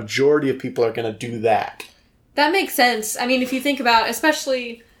a majority of people are going to do that. That makes sense. I mean, if you think about,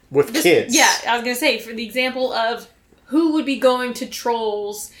 especially with kids. Yeah, I was going to say, for the example of who would be going to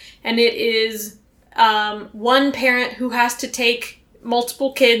Trolls, and it is one parent who has to take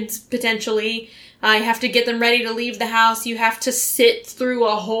multiple kids, potentially. You have to get them ready to leave the house. You have to sit through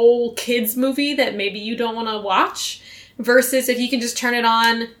a whole kids movie that maybe you don't want to watch. Versus if you can just turn it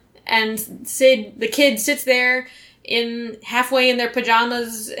on and the kid sits there halfway in their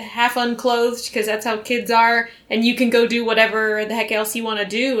pajamas, half unclothed, because that's how kids are, and you can go do whatever the heck else you want to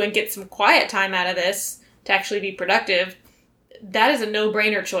do and get some quiet time out of this to actually be productive. That is a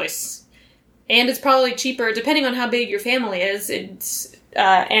no-brainer choice. And it's probably cheaper, depending on how big your family is,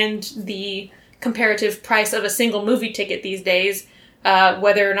 and the comparative price of a single movie ticket these days,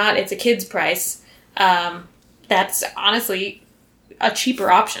 whether or not it's a kid's price. That's honestly a cheaper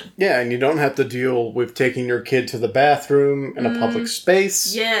option. Yeah, and you don't have to deal with taking your kid to the bathroom in a public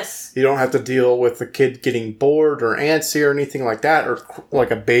space. Yes. You don't have to deal with the kid getting bored or antsy or anything like that, or like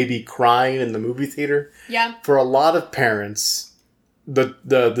a baby crying in the movie theater. Yeah. For a lot of parents,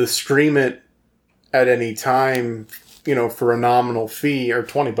 the stream it at any time, you know, for a nominal fee, or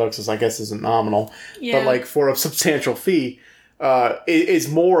 $20 is, I guess, isn't nominal, but like for a substantial fee, is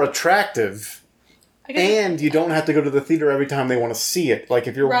more attractive. And you don't have to go to the theater every time they want to see it. Like,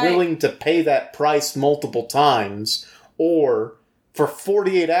 if you're willing to pay that price multiple times, or for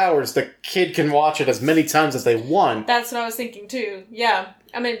 48 hours, the kid can watch it as many times as they want. That's what I was thinking, too. Yeah.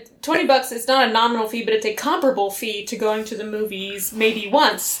 I mean, $20 is not a nominal fee, but it's a comparable fee to going to the movies maybe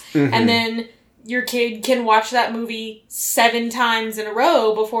once. And then your kid can watch that movie 7 times in a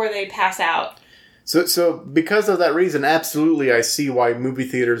row before they pass out. So because of that reason, absolutely, I see why movie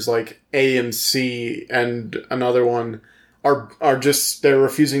theaters like AMC and another one are just they're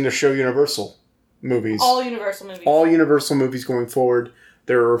refusing to show Universal movies. All Universal movies. All Universal movies going forward,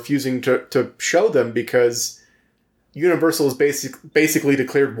 they're refusing to show them because Universal has basically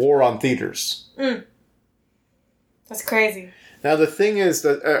declared war on theaters. That's crazy. Now the thing is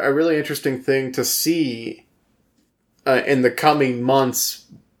that a really interesting thing to see in the coming months,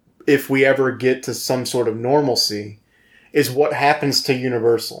 if we ever get to some sort of normalcy, is what happens to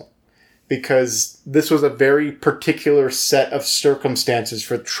Universal. Because this was a very particular set of circumstances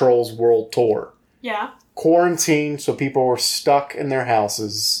for Trolls World Tour. Yeah. Quarantine, so people were stuck in their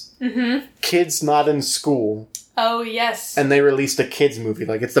houses. Mm-hmm. Kids not in school. Oh, yes. And they released a kids movie.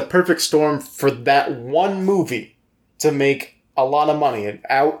 Like, it's the perfect storm for that one movie to make a lot of money. It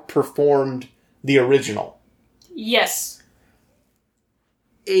outperformed the original. Yes.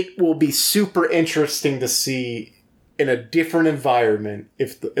 It will be super interesting to see in a different environment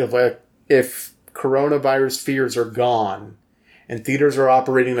if coronavirus fears are gone and theaters are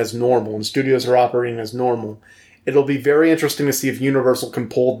operating as normal and studios are operating as normal. It'll be very interesting to see if Universal can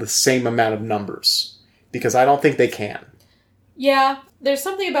pull the same amount of numbers. Because I don't think they can. Yeah, there's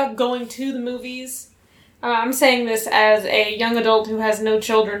something about going to the movies. I'm saying this as a young adult who has no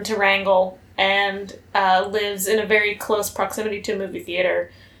children to wrangle and lives in a very close proximity to a movie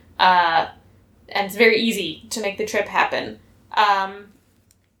theater. And it's very easy to make the trip happen.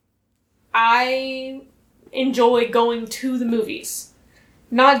 I enjoy going to the movies.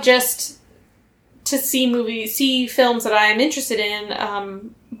 Not just to see films that I am interested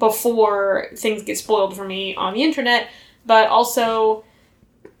in before things get spoiled for me on the internet, but also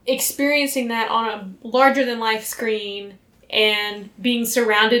experiencing that on a larger-than-life screen and being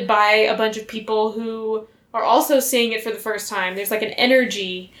surrounded by a bunch of people who are also seeing it for the first time. There's like an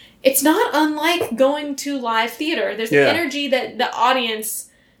energy. It's not unlike going to live theater. There's an energy that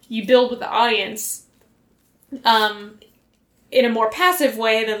you build with the audience in a more passive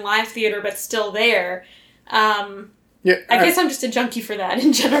way than live theater, but still there. I guess I'm just a junkie for that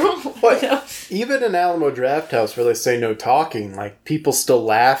in general. But even in Alamo Drafthouse, where they say no talking, like, people still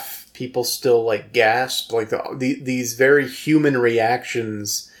laugh, people still, like, gasp, like, these very human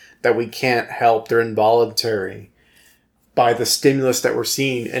reactions that we can't help, they're involuntary by the stimulus that we're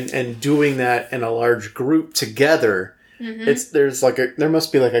seeing, and doing that in a large group together, there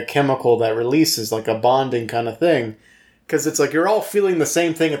must be, like, a chemical that releases, like, a bonding kind of thing. Because it's like you're all feeling the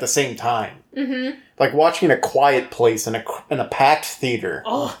same thing at the same time. Mm-hmm. Like watching A Quiet Place in a packed theater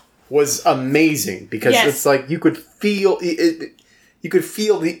was amazing. Because it's like you could feel it. You could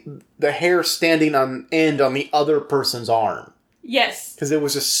feel the hair standing on end on the other person's arm. Yes. Because it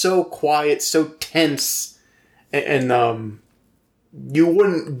was just so quiet, so tense. And you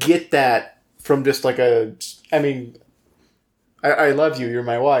wouldn't get that from just like a... I mean, I love you, you're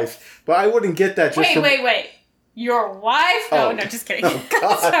my wife. But I wouldn't get that just from... Wait. Your wife? No, just kidding.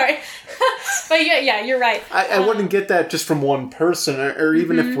 Oh, sorry. But yeah, you're right. I wouldn't get that just from one person, or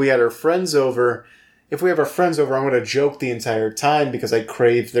even if we had our friends over. If we have our friends over, I'm going to joke the entire time because I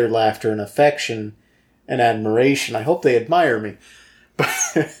crave their laughter and affection and admiration. I hope they admire me.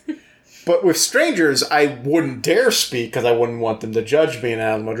 But with strangers, I wouldn't dare speak because I wouldn't want them to judge me, and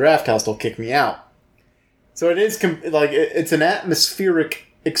Alamo Drafthouse, they'll kick me out. So it is it's an atmospheric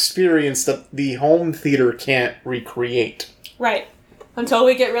experience that the home theater can't recreate. Right. Until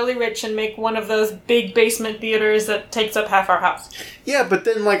we get really rich and make one of those big basement theaters that takes up half our house. Yeah, but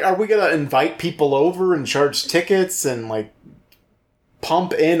then, like, are we gonna invite people over and charge tickets and, like,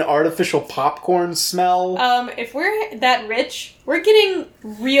 pump in artificial popcorn smell? If we're that rich, we're getting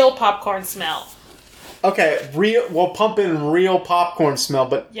real popcorn smell. Okay, we'll pump in real popcorn smell,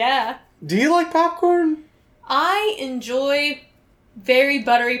 but... Yeah. Do you like popcorn? I enjoy very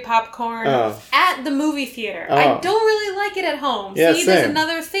buttery popcorn at the movie theater. I don't really like it at home. Yeah, See, there's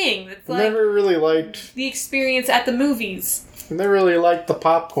another thing. That's like never really liked the experience at the movies. I never really liked the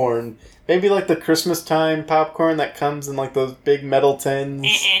popcorn. Maybe like the Christmas time popcorn that comes in like those big metal tins.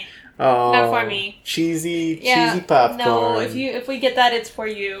 Oh, not for me. Cheesy popcorn. No, if we get that, it's for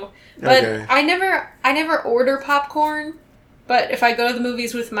you. But okay. I never order popcorn. But if I go to the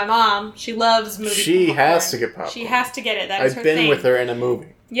movies with my mom, she loves movies. She has to get popcorn. She has to get it. That is her thing. I've been with her in a movie.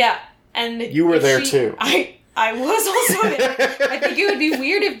 Yeah, and you were there too. I was also there. I think it would be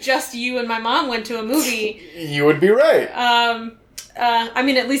weird if just you and my mom went to a movie. You would be right. I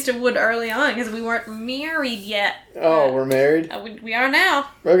mean, at least it would early on because we weren't married yet. Oh, we're married? We are now.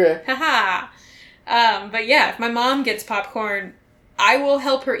 Okay. Haha. But yeah, if my mom gets popcorn, I will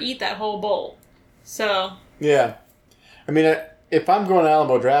help her eat that whole bowl. So. Yeah. I mean, if I'm going to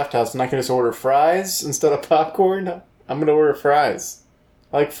Alamo Drafthouse and I can just order fries instead of popcorn, I'm going to order fries.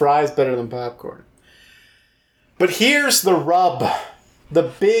 I like fries better than popcorn. But here's the rub.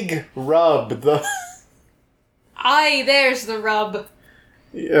 The big rub. Aye, there's the rub.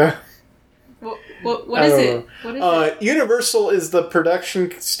 Yeah. What is it? What is it? Universal is the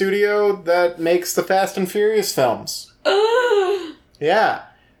production studio that makes the Fast and Furious films. Yeah.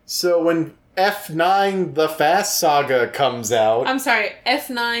 So when F9 The Fast Saga comes out... I'm sorry,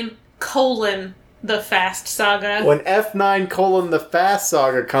 F9 : The Fast Saga. When F9 : The Fast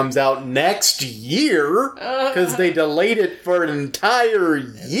Saga comes out next year, because they delayed it for an entire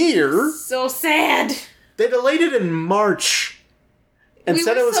year. So sad. They delayed it in March. And We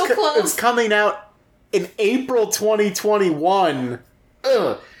said were it was so close. it was coming out in April 2021.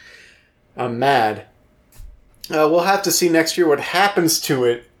 Ugh. I'm mad. We'll have to see next year what happens to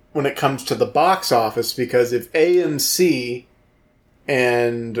it when it comes to the box office, because if AMC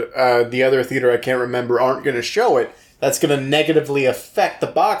and the other theater I can't remember aren't going to show it, that's going to negatively affect the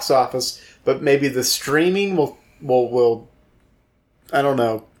box office. But maybe the streaming will I don't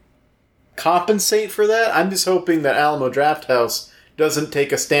know, compensate for that. I'm just hoping that Alamo Drafthouse doesn't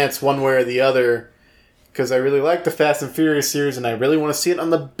take a stance one way or the other, because I really like the Fast and Furious series and I really want to see it on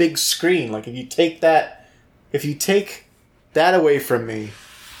the big screen. Like, if you take that away from me,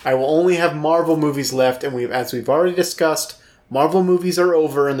 I will only have Marvel movies left, and as we've already discussed, Marvel movies are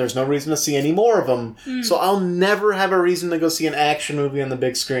over and there's no reason to see any more of them. So I'll never have a reason to go see an action movie on the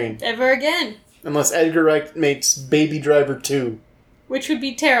big screen. Ever again. Unless Edgar Wright makes Baby Driver 2. Which would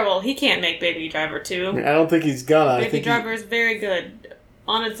be terrible. He can't make Baby Driver 2. I don't think he's gonna. Baby Driver is very good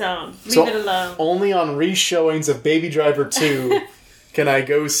on its own. Leave So it alone. only on re-showings of Baby Driver 2 can I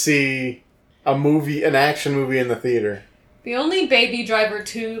go see an action movie in the theater. The only Baby Driver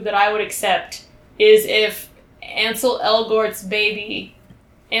 2 that I would accept is if Ansel Elgort's baby,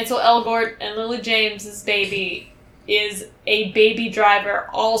 Ansel Elgort and Lily James's baby, is a Baby Driver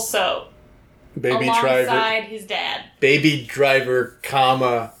also. Baby alongside Driver. his dad. Baby Driver,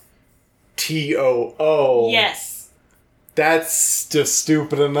 TOO. Yes. That's just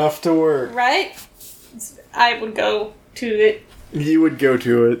stupid enough to work. Right? I would go to it. You would go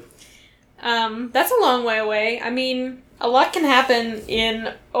to it. That's a long way away. I mean, a lot can happen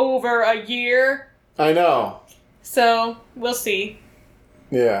in over a year. I know. So, we'll see.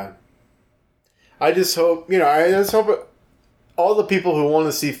 Yeah. I just hope, all the people who want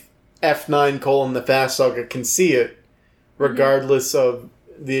to see F9 : The Fast Saga can see it, regardless of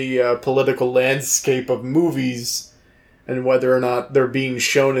the political landscape of movies and whether or not they're being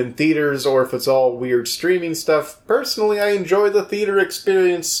shown in theaters or if it's all weird streaming stuff. Personally, I enjoy the theater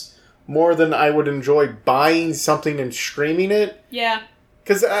experience more than I would enjoy buying something and streaming it. Yeah.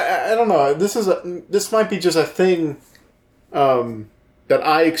 Because I don't know, this might be just a thing that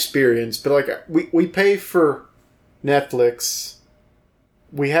I experience, but like we pay for Netflix.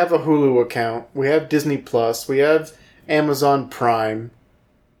 We have a Hulu account. We have Disney Plus. We have Amazon Prime.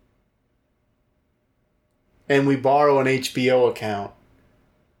 And we borrow an HBO account.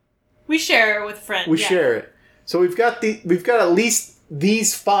 We share it with friends. We share it. So we've got at least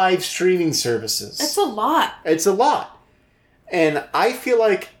these 5 streaming services. That's a lot. It's a lot. And I feel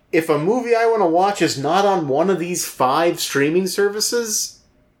like if a movie I want to watch is not on one of these 5 streaming services,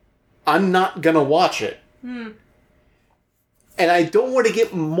 I'm not going to watch it. And I don't want to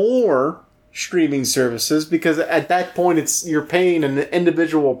get more streaming services because at that point you're paying an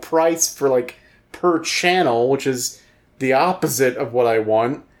individual price for like per channel, which is the opposite of what I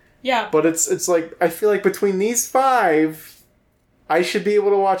want. Yeah. But it's like I feel like between these 5, I should be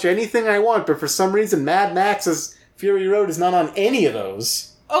able to watch anything I want. But for some reason, Mad Max's Fury Road is not on any of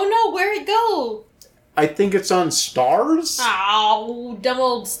those. Oh no, where'd it go? I think it's on Stars. Oh, dumb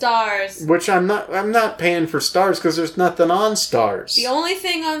old Stars. Which I'm not paying for Stars because there's nothing on Stars. The only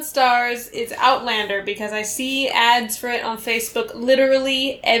thing on Stars is Outlander because I see ads for it on Facebook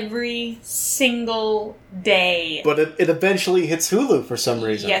literally every single day. But it eventually hits Hulu for some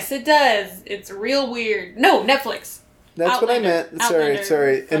reason. Yes, it does. It's real weird. No, Netflix. That's Outlander. what I meant. Outlander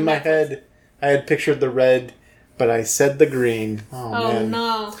Sorry. In my Netflix. head, I had pictured the red, but I said the green. Oh man.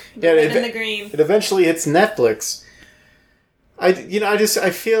 No. The Yeah, red and the green. It eventually hits Netflix. I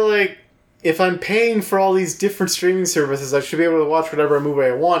feel like if I'm paying for all these different streaming services, I should be able to watch whatever movie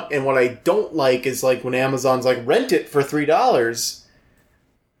I want. And what I don't like is like when Amazon's like rent it for $3.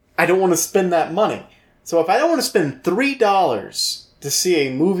 I don't want to spend that money. So if I don't want to spend $3 to see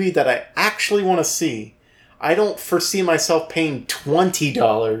a movie that I actually want to see, I don't foresee myself paying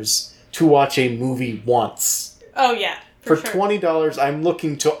 $20 to watch a movie once. Oh, yeah. For sure. $20, I'm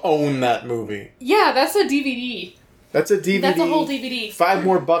looking to own that movie. Yeah, that's a DVD. That's a DVD. That's a whole DVD. $5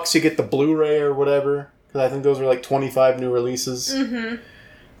 more, you get the Blu-ray or whatever. Because I think those are like 25 new releases. Mm-hmm.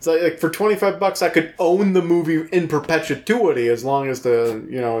 It's like for $25, I could own the movie in perpetuity as long as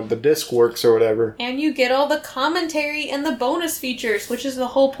the disc works or whatever. And you get all the commentary and the bonus features, which is the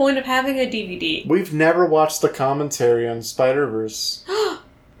whole point of having a DVD. We've never watched the commentary on Spider-Verse.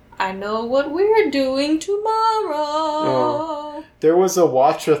 I know what we're doing tomorrow. Oh. There was a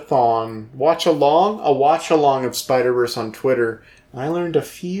watch-along of Spider-Verse on Twitter. I learned a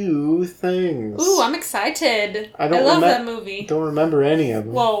few things. Ooh, I'm excited. I love that movie. Don't remember any of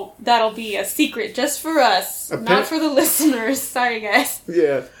them. Well, that'll be a secret just for us, not for the listeners. Sorry, guys.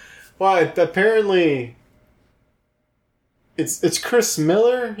 Yeah. Well, apparently, it's Chris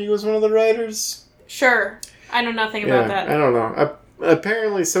Miller. He was one of the writers. Sure. I know nothing about that. I don't know.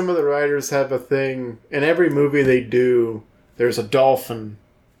 Apparently, some of the writers have a thing. In every movie they do, there's a dolphin.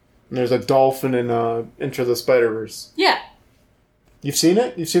 And there's a dolphin in Into the Spider-Verse. Yeah. You've seen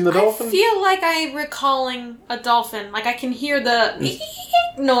it? You've seen the dolphin? I feel like I'm recalling a dolphin. Like I can hear the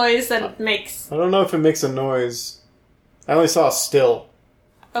noise that it makes. I don't know if it makes a noise. I only saw a still.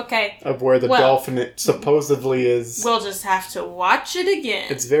 Okay. Of where the dolphin supposedly is. We'll just have to watch it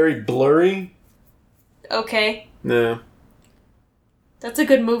again. It's very blurry. Okay. No. That's a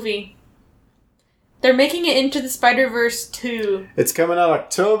good movie. They're making it Into the Spider-Verse 2. It's coming out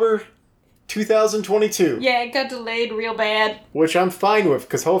October 2022. Yeah, it got delayed real bad. Which I'm fine with,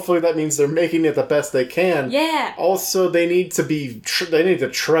 because hopefully that means they're making it the best they can. Yeah. Also, they need to they need to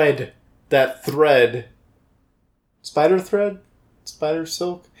tread that thread. Spider thread? Spider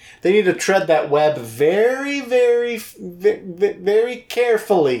silk? They need to tread that web very, very, very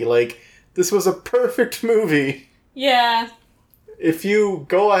carefully. Like, this was a perfect movie. Yeah. If you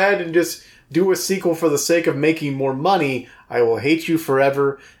go ahead and just do a sequel for the sake of making more money, I will hate you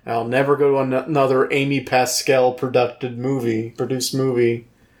forever, and I'll never go to another Amy Pascal produced movie.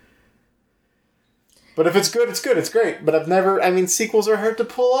 But if it's good, it's good. It's great. But sequels are hard to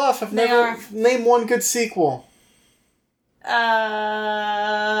pull off. Name one good sequel. There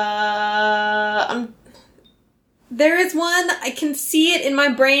is one. I can see it in my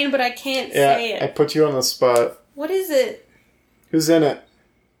brain, but I can't say it. I put you on the spot. What is it? Who's in it?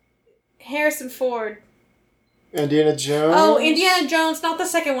 Harrison Ford. Indiana Jones? Oh, Indiana Jones, not the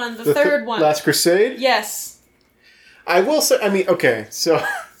second one, the third one. Last Crusade? Yes. I will say, okay, so...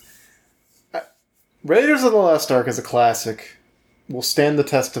 Raiders of the Lost Ark is a classic. Will stand the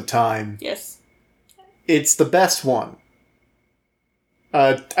test of time. Yes. It's the best one.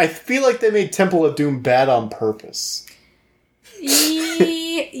 I feel like they made Temple of Doom bad on purpose.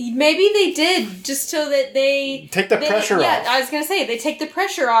 Maybe they did, just so that they take the pressure off. Yeah, I was gonna say they take the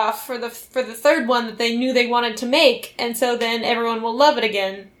pressure off for the third one that they knew they wanted to make, and so then everyone will love it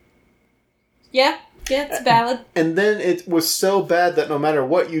again. Yeah, it's valid. And then it was so bad that no matter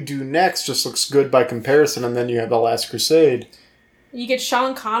what you do next, just looks good by comparison. And then you have The Last Crusade. You get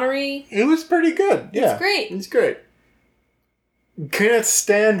Sean Connery. It was pretty good. Yeah, it's great. It's great. Can't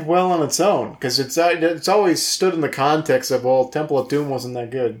stand well on its own because it's always stood in the context of Temple of Doom wasn't that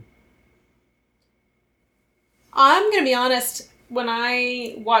good. I'm gonna be honest. When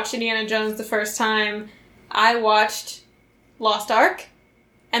I watched Indiana Jones the first time, I watched Lost Ark,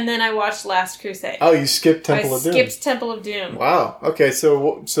 and then I watched Last Crusade. Oh, you skipped Temple of Doom. I skipped Temple of Doom. Wow. Okay,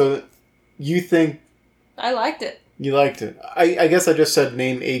 so you think I liked it? You liked it. I guess I just said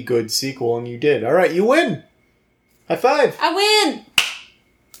name a good sequel, and you did. All right, you win. High five. I win.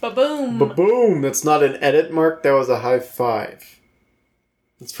 Ba-boom. Ba-boom. That's not an edit, Mark. That was a high five.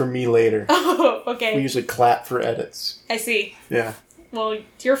 It's for me later. Oh, okay. We usually clap for edits. I see. Yeah. Well,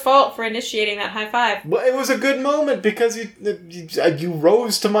 it's your fault for initiating that high five. Well, it was a good moment because you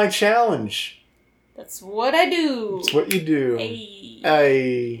rose to my challenge. That's what I do. That's what you do.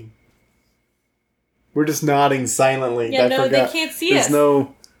 Hey. We're just nodding silently. Yeah, no, they can't see us.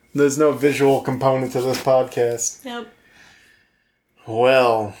 There's no visual component to this podcast. Nope.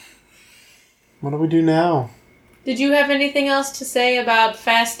 Well, what do we do now? Did you have anything else to say about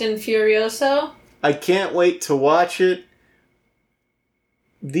Fast and Furioso? I can't wait to watch it.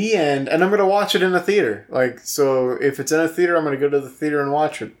 The end. And I'm going to watch it in a theater. So if it's in a theater, I'm going to go to the theater and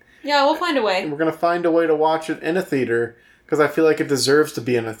watch it. Yeah, we'll find a way. We're going to find a way to watch it in a theater because I feel like it deserves to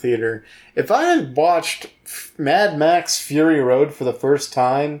be in a theater. If I had watched Mad Max Fury Road for the first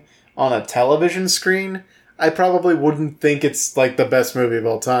time on a television screen, I probably wouldn't think it's the best movie of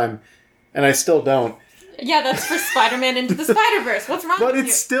all time. And I still don't. Yeah, that's for Spider-Man Into the Spider-Verse. What's wrong with you? But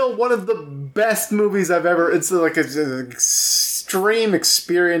it's still one of the best movies I've ever... It's an extreme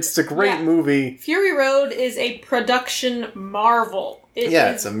experience. It's a great movie. Fury Road is a production marvel.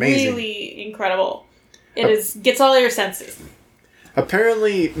 It's amazing. Really incredible. Gets all your senses.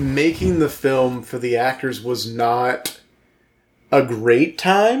 Apparently, making the film for the actors was not a great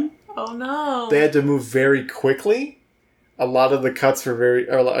time. Oh no! They had to move very quickly. A lot of the cuts were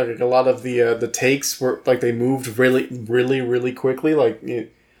a lot of the takes were like they moved really, really, really quickly. Like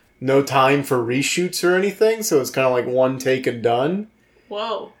no time for reshoots or anything, so it's kind of like one take and done.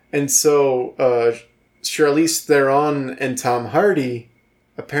 Whoa! And so Charlize Theron and Tom Hardy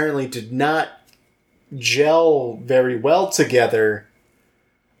apparently did not gel very well together.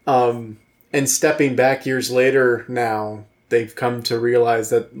 And stepping back years later now, they've come to realize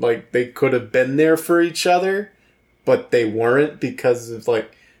that like they could have been there for each other, but they weren't because of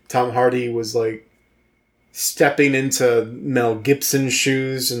like Tom Hardy was like stepping into Mel Gibson's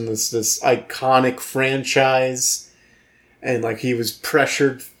shoes and this iconic franchise, and like he was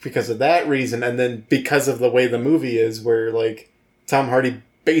pressured because of that reason, and then because of the way the movie is, where like Tom Hardy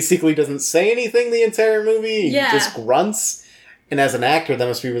basically doesn't say anything the entire movie. He just grunts. And as an actor, that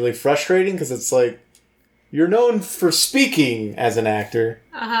must be really frustrating because it's like, you're known for speaking as an actor.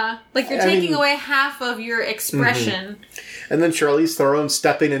 Uh-huh. Like you're taking away half of your expression. Mm-hmm. And then Charlize Theron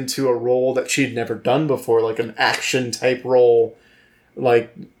stepping into a role that she'd never done before, like an action type role.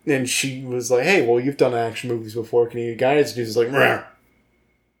 Like, and she was like, hey, well, you've done action movies before. Can you guys do this? Like, meh.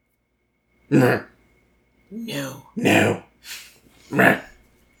 Meh. No. No. Meh.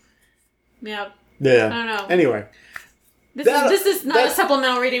 Yep. Yeah. I don't know. Anyway. This is not a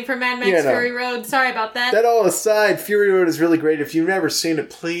supplemental reading for Mad Max Fury Road. Sorry about that. That all aside, Fury Road is really great. If you've never seen it,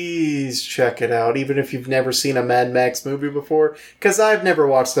 please check it out. Even if you've never seen a Mad Max movie before. Because I've never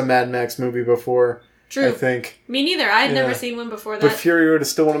watched a Mad Max movie before. True. I think. Me neither. I had never seen one before that. But Fury Road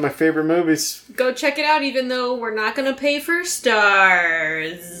is still one of my favorite movies. Go check it out, even though we're not going to pay for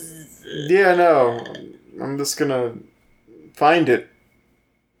stars. Yeah, no. I'm just going to find it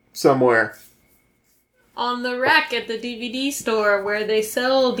somewhere. On the rack at the DVD store where they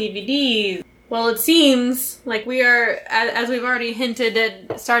sell DVDs. Well, it seems like we are, as we've already hinted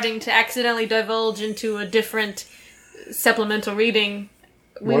at, starting to accidentally divulge into a different supplemental reading.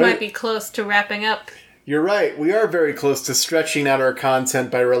 We might be close to wrapping up. You're right. We are very close to stretching out our content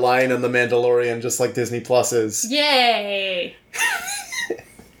by relying on The Mandalorian, just like Disney Plus is. Yay!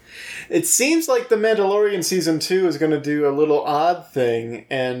 It seems like The Mandalorian Season 2 is going to do a little odd thing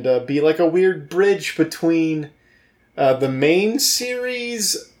and be like a weird bridge between the main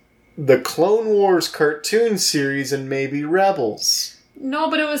series, the Clone Wars cartoon series, and maybe Rebels. No,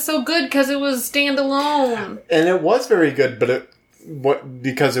 but it was so good because it was standalone. And it was very good, but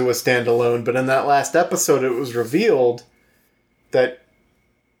because it was standalone. But in that last episode, it was revealed that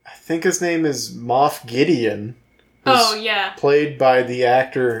I think his name is Moff Gideon. Oh, yeah. Played by the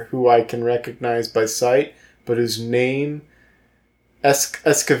actor who I can recognize by sight, but whose name...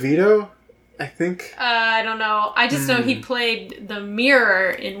 Escovedo, I think? I don't know. I just know he played the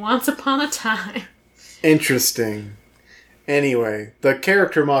Mirror in Once Upon a Time. Interesting. Anyway, the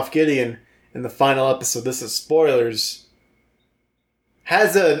character Moff Gideon in the final episode, this is spoilers,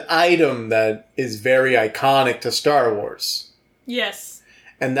 has an item that is very iconic to Star Wars. Yes.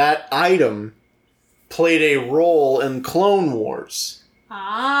 And that item played a role in Clone Wars.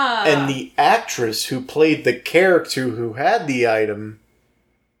 Ah. And the actress who played the character who had the item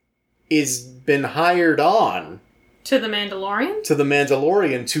is been hired on to The Mandalorian? To The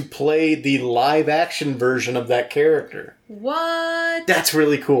Mandalorian to play the live-action version of that character. What? That's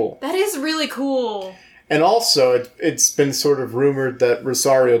really cool. That is really cool. And also, it's been sort of rumored that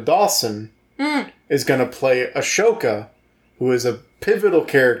Rosario Dawson is going to play Ahsoka, who is a pivotal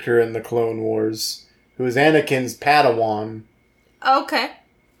character in the Clone Wars, who is Anakin's Padawan. Okay.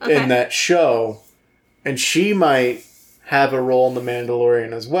 In that show. And she might have a role in The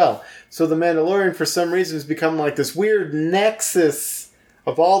Mandalorian as well. So The Mandalorian, for some reason, has become like this weird nexus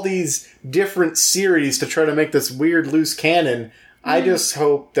of all these different series to try to make this weird loose canon. I just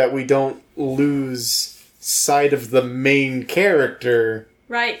hope that we don't lose sight of the main character.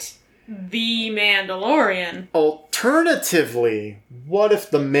 Right. The Mandalorian. Alternatively, what if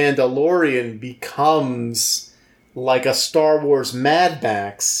The Mandalorian becomes like a Star Wars Mad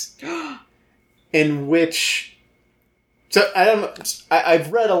Max, in which... So,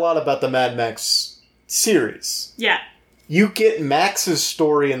 I've read a lot about the Mad Max series. Yeah. You get Max's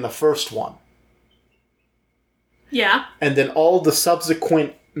story in the first one. Yeah. And then all the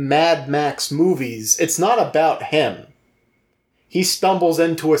subsequent Mad Max movies, it's not about him. He stumbles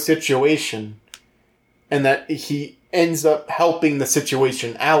into a situation, and that he ends up helping the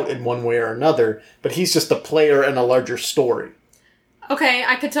situation out in one way or another, but he's just a player in a larger story. Okay,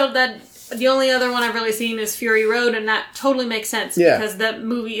 I could tell that the only other one I've really seen is Fury Road, and that totally makes sense because that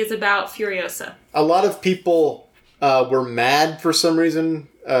movie is about Furiosa. A lot of people were mad for some reason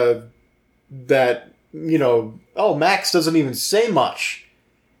that, Max doesn't even say much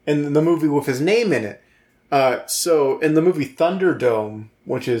in the movie with his name in it. So in the movie Thunderdome,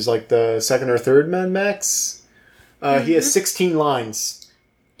 which is like the second or third Mad Max, he has 16 lines.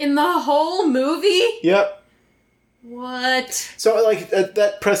 In the whole movie? Yep. What? So,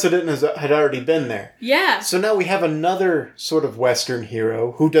 that precedent had already been there. Yeah. So now we have another sort of Western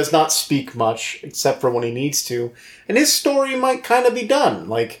hero who does not speak much, except for when he needs to. And his story might kind of be done.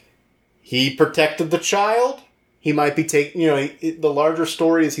 Like, he protected the child. He might be taking, the larger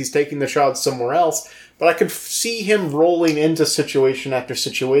story is he's taking the child somewhere else. But I could see him rolling into situation after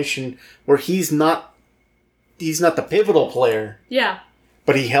situation where he's not the pivotal player. Yeah.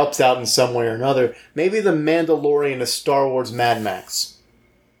 But he helps out in some way or another. Maybe the Mandalorian is Star Wars Mad Max.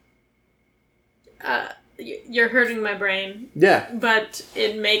 You're hurting my brain. Yeah. But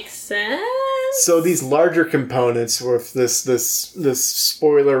it makes sense. So these larger components with this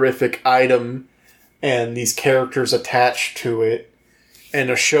spoilerific item and these characters attached to it, and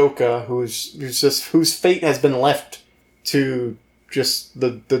Ahsoka, whose fate has been left to just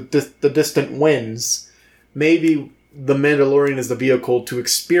the distant winds. Maybe the Mandalorian is the vehicle to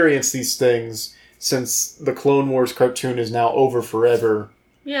experience these things, since the Clone Wars cartoon is now over forever.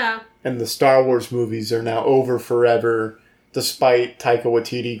 Yeah. And the Star Wars movies are now over forever, despite Taika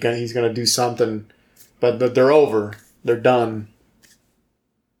Waititi, he's going to do something. But they're over. They're done.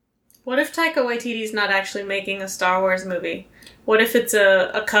 What if Taika Waititi's not actually making a Star Wars movie? What if it's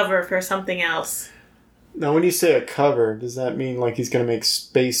a cover for something else? Now, when you say a cover, does that mean like he's going to make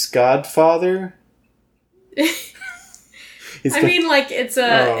Space Godfather? mean, like it's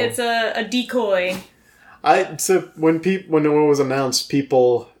a decoy. When it was announced,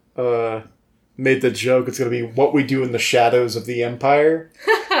 people made the joke it's going to be What We Do in the Shadows of the Empire,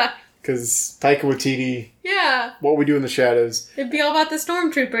 because Taika Waititi. Yeah. What We Do in the Shadows. It'd be all about the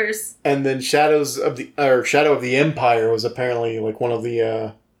stormtroopers. And then Shadow of the Empire was apparently like one of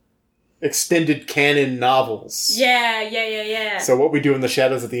the extended canon novels. Yeah. So What We Do in the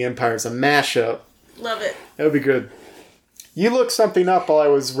Shadows of the Empire is a mashup. Love it. That would be good. You looked something up while I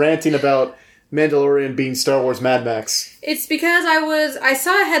was ranting about Mandalorian being Star Wars Mad Max. It's because I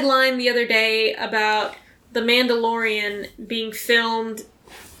saw a headline the other day about The Mandalorian being filmed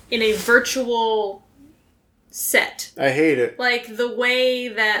in a virtual set. I hate it. Like the way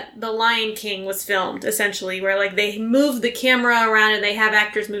that The Lion King was filmed, essentially, where like they move the camera around and they have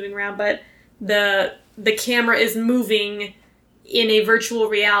actors moving around, but the camera is moving in a virtual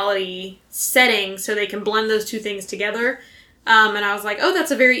reality setting so they can blend those two things together. And I was like, oh,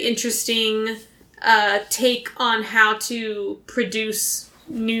 that's a very interesting take on how to produce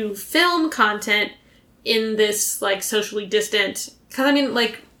new film content in this, like, socially distant... Because, I mean,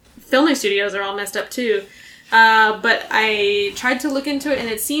 like, filming studios are all messed up, too. But I tried to look into it, and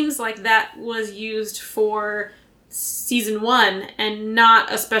it seems like that was used for Season 1 and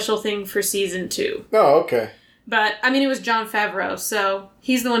not a special thing for Season 2. Oh, okay. But, I mean, it was Jon Favreau, so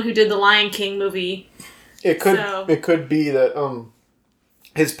he's the one who did the Lion King movie. It could be that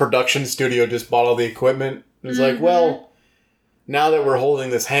his production studio just bought all the equipment. It's like, well, now that we're holding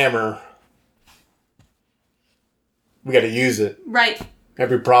this hammer, we got to use it. Right.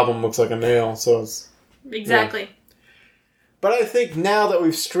 Every problem looks like a nail, so it's... Exactly. Yeah. But I think now that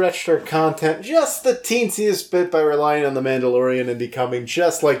we've stretched our content just the teensiest bit by relying on The Mandalorian and becoming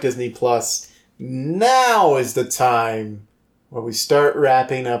just like Disney Plus, now is the time where we start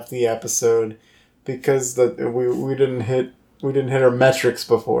wrapping up the episode. Because we didn't hit our metrics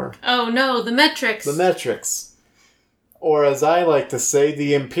before. Oh no, the metrics. The metrics. Or as I like to say,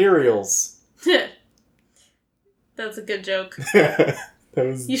 the Imperials. That's a good joke.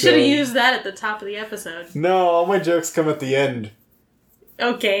 You should have used that at the top of the episode. No, all my jokes come at the end.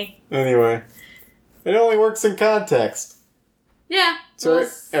 Okay. Anyway. It only works in context. Yeah. So,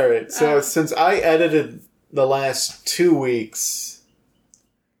 alright. So, since I edited the last 2 weeks...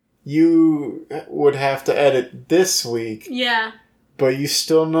 You would have to edit this week. Yeah. But you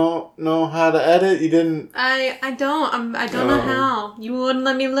still know how to edit? You didn't... I don't. I don't know how. You wouldn't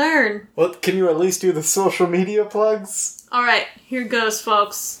let me learn. Well, can you at least do the social media plugs? Alright, here goes,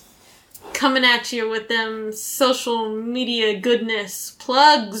 folks. Coming at you with them social media goodness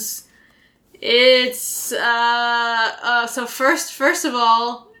plugs. It's, so first of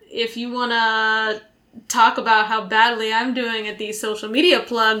all, if you wanna talk about how badly I'm doing at these social media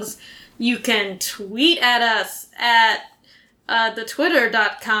plugs, you can tweet at us at the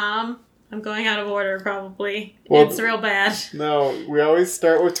twitter.com I'm going out of order, probably. Well, it's real bad. No, we always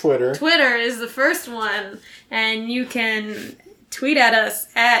start with Twitter. Twitter is the first one, and you can tweet at us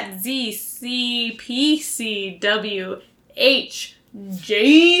at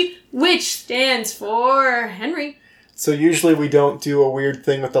ZCPCWHJ, which stands for Henry. So usually we don't do a weird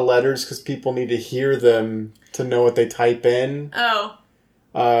thing with the letters because people need to hear them to know what they type in. Oh.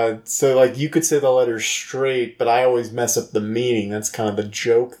 So like you could say the letters straight, but I always mess up the meaning. That's kind of the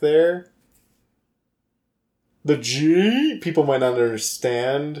joke there. The G, people might not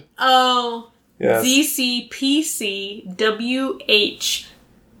understand. Oh. Yes.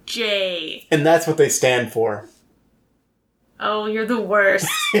 ZCPCWHJ. And that's what they stand for. Oh, you're the worst.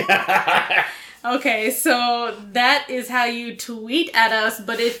 Okay, so that is how you tweet at us,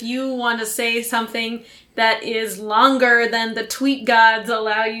 but if you want to say something that is longer than the tweet gods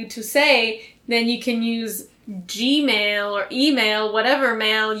allow you to say, then you can use Gmail or email, whatever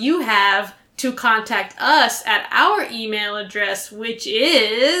mail you have, to contact us at our email address, which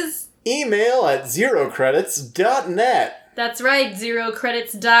is... email at zerocredits.net. That's right,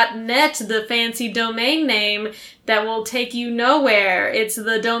 zerocredits.net, the fancy domain name that will take you nowhere. It's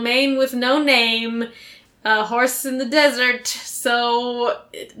the domain with no name, a horse in the desert, so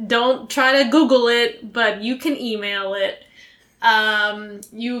don't try to Google it, but you can email it.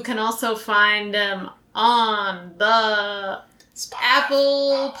 You can also find them on the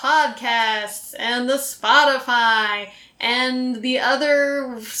Apple Podcasts and the Spotify and the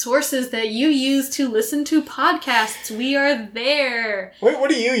other sources that you use to listen to podcasts. We are there. Wait, what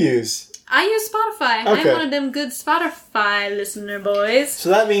do you use? I use Spotify. Okay. I'm one of them good Spotify listener boys. So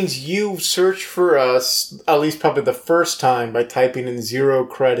that means you search for us, at least probably the first time, by typing in Zero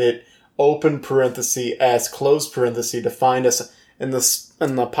Credit, open parenthesis, S, close parenthesis, to find us in the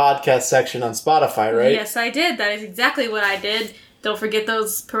podcast section on Spotify, right? Yes, I did. That is exactly what I did. Don't forget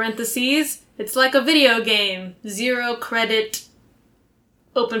those parentheses. It's like a video game. Zero Credit,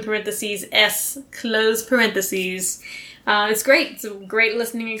 open parentheses, S, close parentheses. It's great. It's a great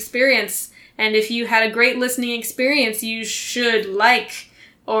listening experience. And if you had a great listening experience, you should like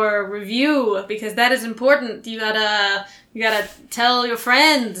or review, because that is important. You gotta tell your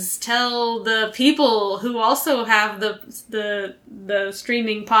friends, tell the people who also have the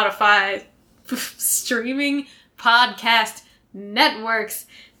streaming podcast networks,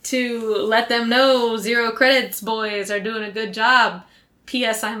 to let them know Zero Credits boys are doing a good job.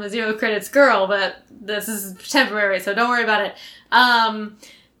 P.S. I'm a Zero Credits girl, but this is temporary, so don't worry about it.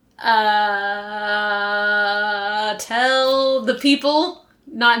 Tell the people,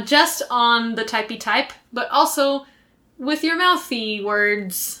 not just on the typey type, but also with your mouthy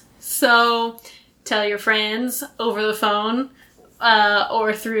words. So tell your friends over the phone,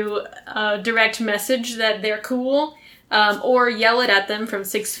 or through a direct message that they're cool. Or yell it at them from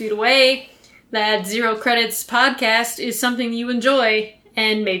 6 feet away that Zero Credits podcast is something you enjoy,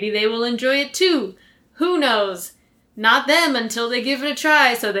 and maybe they will enjoy it too. Who knows? Not them until they give it a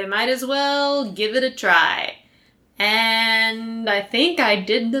try, so they might as well give it a try. And I think I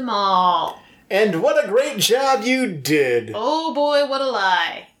did them all. And what a great job you did! Oh boy, what a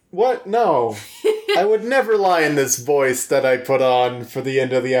lie. What? No. I would never lie in this voice that I put on for the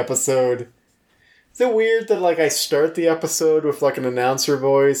end of the episode. Is it weird that, like, I start the episode with, like, an announcer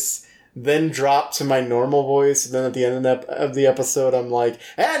voice, then drop to my normal voice, and then at the end of the episode I'm like,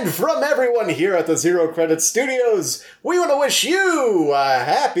 and from everyone here at the Zero Credit Studios, we want to wish you a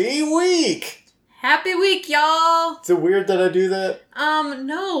happy week! Happy week, y'all! Is it weird that I do that?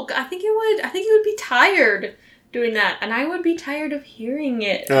 No, I think you would be tired doing that, and I would be tired of hearing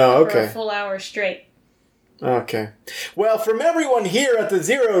it for a full hour straight. Okay. Well, from everyone here at the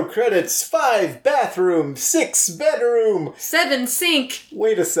Zero Credits 5 bathroom, 6 bedroom, 7 sink.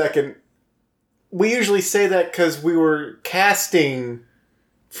 Wait a second. We usually say that because we were casting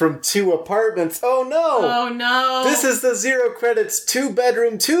from 2 apartments. Oh no! Oh no! This is the Zero Credits 2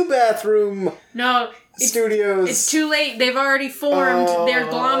 bedroom, 2 bathroom studios. It's too late. They've already formed. They're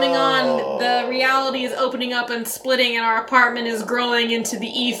glomming on. The reality is opening up and splitting, and our apartment is growing into the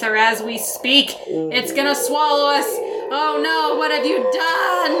ether as we speak. It's gonna swallow us. Oh no, what have you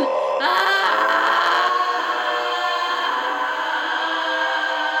done? Ah!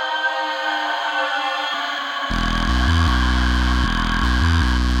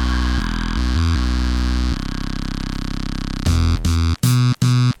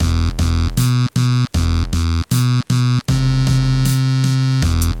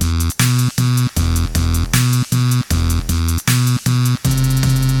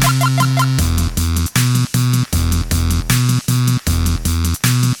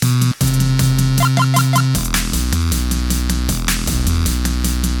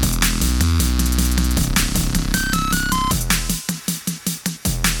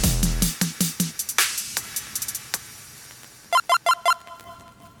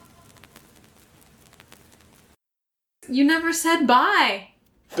 You never said bye.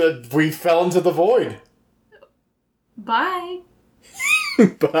 We fell into the void. Bye.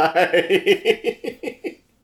 Bye.